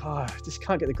get the... Oh, I just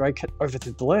can't get the grey cat over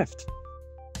to the left.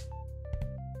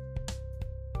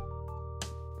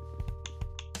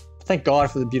 Thank God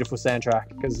for the beautiful soundtrack,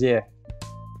 because, yeah,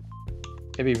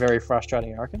 it'd be very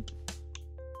frustrating, I reckon.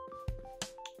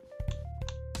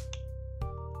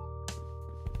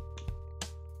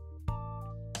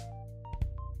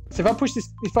 So if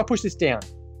I push this down,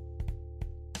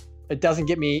 it doesn't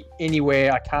get me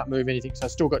anywhere. I can't move anything, so I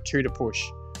still got 2 to push.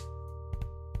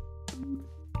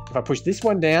 If I push this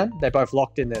one down, they're both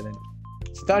locked in there then.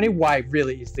 So the only way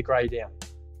really is the grey down.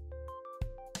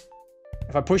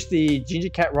 If I push the ginger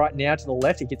cat right now to the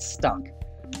left, it gets stuck.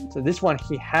 So this one,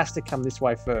 he has to come this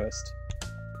way first.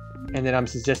 And then I'm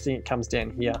suggesting it comes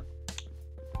down here,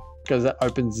 because that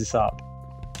opens this up.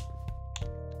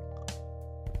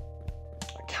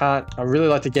 I really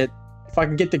like to get, if I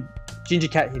can get the ginger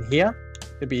cat in here,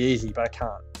 it'd be easy, but I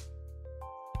can't.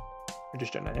 I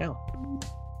just don't know how.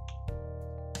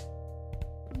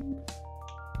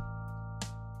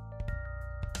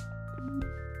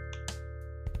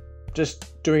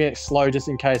 Just doing it slow just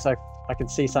in case I can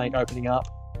see something opening up.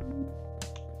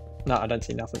 No, I don't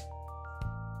see nothing.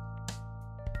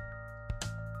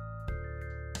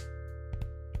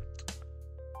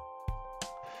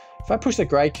 If I push the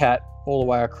grey cat all the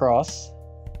way across,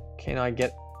 can I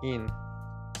get in?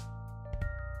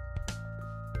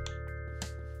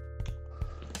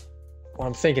 What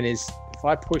I'm thinking is, if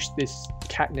I push this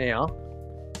cat now...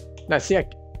 No, see, I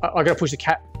got to push the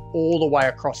cat all the way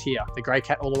across here. The grey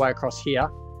cat all the way across here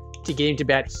to get him to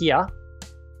about here.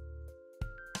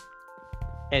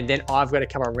 And then I've got to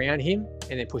come around him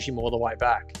and then push him all the way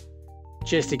back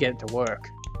just to get it to work.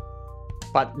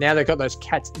 But now they've got those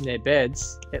cats in their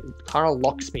beds, it kind of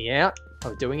locks me out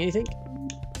of doing anything.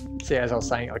 See, as I was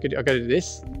saying, I got to do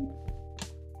this.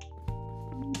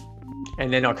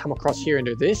 And then I'll come across here and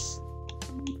do this.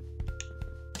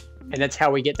 And that's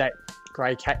how we get that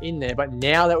grey cat in there. But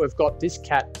now that we've got this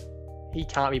cat, he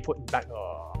can't be put back.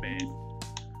 Oh, man.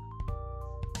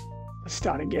 Let's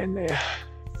start again there.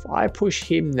 If I push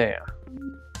him there.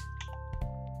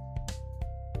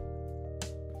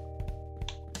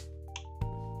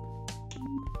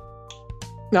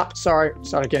 No, sorry.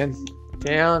 Start again.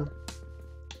 Down.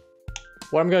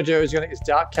 What I'm going to do is going to get this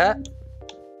dark cat.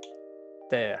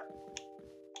 There.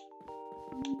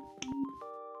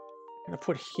 I'm going to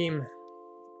put him...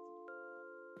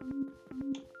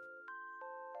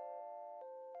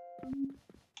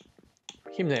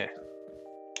 there.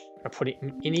 I put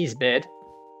him in his bed.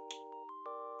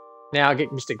 Now I get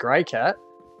Mr. Grey Cat.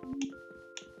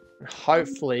 And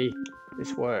hopefully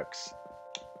this works.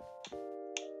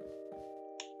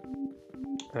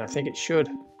 And I think it should.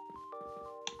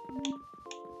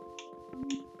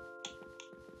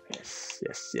 Yes,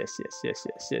 yes, yes, yes, yes,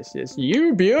 yes, yes, yes.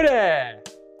 You beauty!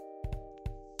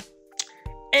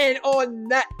 And on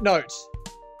that note,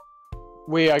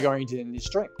 we are going to end this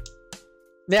stream.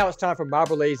 Now it's time for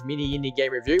Marble Lee's mini indie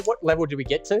game review. What level did we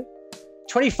get to?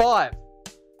 25.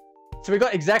 So we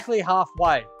got exactly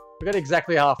halfway.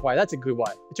 That's a good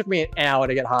way. It took me an hour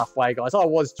to get halfway, guys. I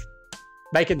was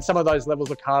making some of those levels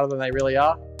look harder than they really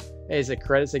are. There's the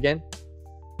credits again.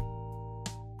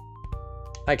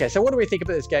 Okay, so what do we think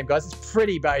about this game, guys? It's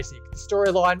pretty basic. The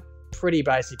storyline, pretty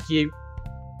basic. You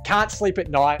can't sleep at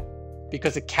night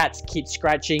because the cats keep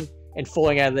scratching and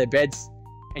falling out of their beds,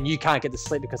 and you can't get to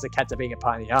sleep because the cats are being a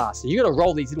pain in the ass. So you got to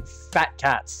roll these little fat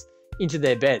cats into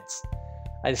their beds.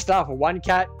 And start with one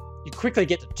cat, you quickly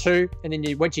get to 2, and then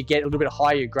once you get a little bit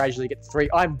higher, you gradually get to 3.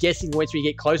 I'm guessing once we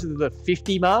get closer to the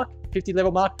 50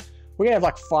 level mark, we're going to have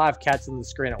like 5 cats on the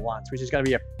screen at once, which is going to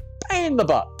be a pain in the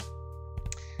butt.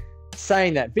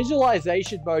 Saying that,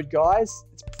 visualization mode, guys,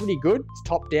 it's pretty good. It's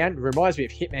top down. It reminds me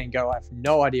of Hitman Go. I have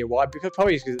no idea why, because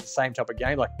probably because it's the same type of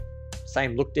game, like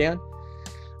same look down.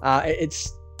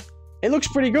 It looks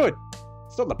pretty good.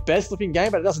 It's not the best looking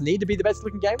game, but it doesn't need to be the best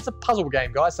looking game. It's a puzzle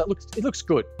game, guys, so it looks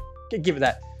good. Give it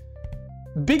that.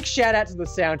 Big shout out to the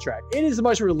soundtrack. It is the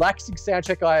most relaxing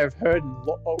soundtrack I have heard in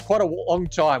quite a long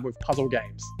time with puzzle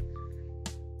games.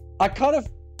 I kind of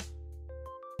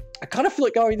feel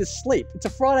like going to sleep. It's a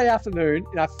Friday afternoon,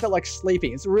 and I felt like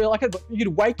sleeping. It's real. You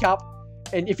could wake up,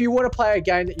 and if you want to play a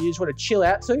game that you just want to chill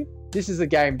out to, this is the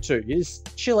game too. You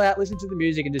just chill out, listen to the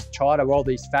music, and just try to roll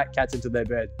these fat cats into their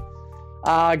bed.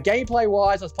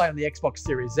 Gameplay-wise, I was playing on the Xbox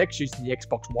Series X using the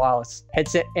Xbox Wireless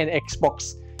headset and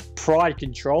Xbox Pride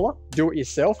controller. Do it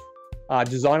yourself.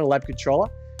 Designer Lab controller.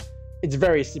 It's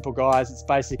very simple, guys. It's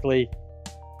basically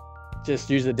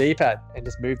just use the D-pad and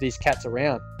just move these cats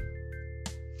around.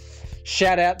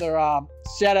 Shout out the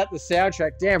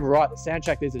soundtrack. Damn right, the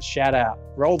soundtrack is a shout out.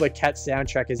 Roll the Cat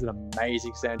soundtrack is an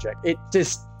amazing soundtrack. It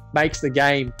just makes the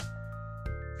game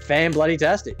fan bloody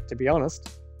tastic, to be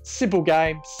honest. Simple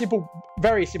game,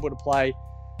 very simple to play.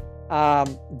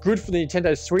 Good for the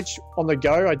Nintendo Switch on the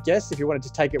go, I guess, if you wanted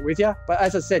to take it with you. But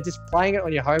as I said, just playing it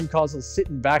on your home console,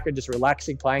 sitting back and just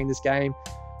relaxing, playing this game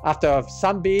after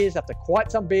some beers, after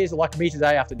quite some beers, like me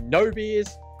today, after no beers.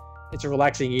 It's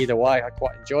relaxing either way. I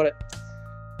quite enjoyed it.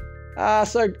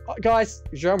 So, guys,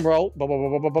 drum roll.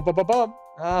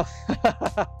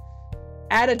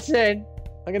 Out of 10,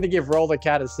 I'm going to give Roll the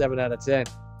Cat a 7 out of 10.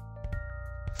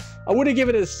 I would have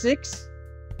given it a 6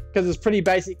 because it's a pretty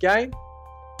basic game.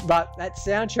 But that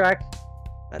soundtrack.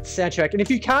 And if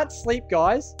you can't sleep,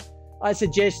 guys, I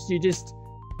suggest you just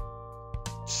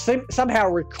somehow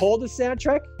record the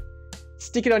soundtrack,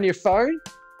 stick it on your phone,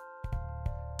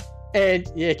 and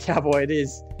yeah, cowboy it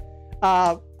is.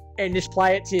 And just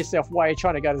play it to yourself while you're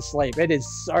trying to go to sleep. It is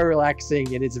so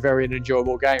relaxing and it's a very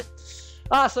enjoyable game.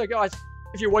 So guys,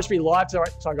 if you watch me live,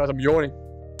 sorry guys, I'm yawning.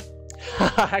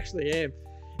 I actually am.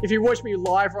 If you watch me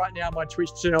live right now on my Twitch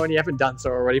channel and you haven't done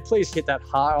so already, please hit that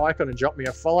heart icon and drop me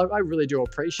a follow. I really do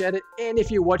appreciate it. And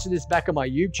if you're watching this back on my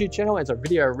YouTube channel as a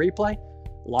video replay,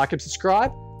 like and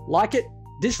subscribe. Like it,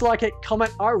 dislike it,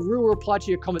 comment. I will reply to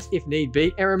your comments if need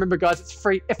be. And remember, guys, it's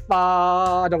free.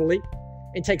 F-R-E-E.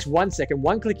 It takes 1 second,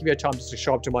 one click of your time just to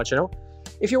show up to my channel.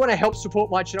 If you want to help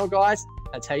support my channel, guys,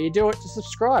 that's how you do it. Just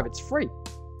subscribe. It's free.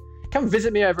 Come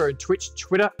visit me over on Twitch,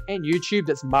 Twitter, and YouTube.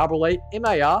 That's Marbrolay,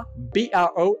 M-A-R-B-R-O-L-A-Y.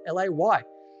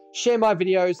 Share my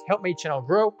videos. Help me channel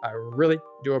grow. I really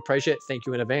do appreciate it. Thank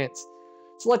you in advance.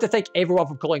 So I'd like to thank everyone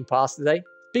for calling past today.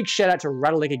 Big shout out to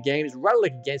Ratalaika Games.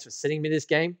 Ratalaika Games for sending me this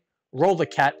game. Roll the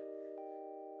Cat.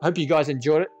 I hope you guys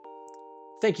enjoyed it.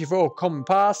 Thank you for all coming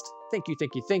past. Thank you,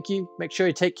 thank you, thank you. Make sure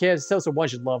you take care of yourselves and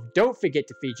ones you love. Don't forget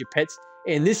to feed your pets.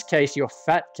 In this case, your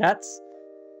fat cats.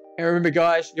 And remember,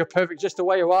 guys, you're perfect just the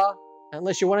way you are.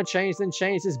 Unless you want to change, then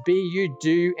change. Just be you,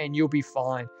 do, and you'll be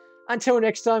fine. Until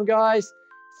next time, guys,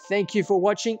 thank you for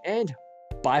watching and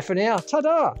bye for now.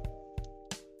 Ta-da!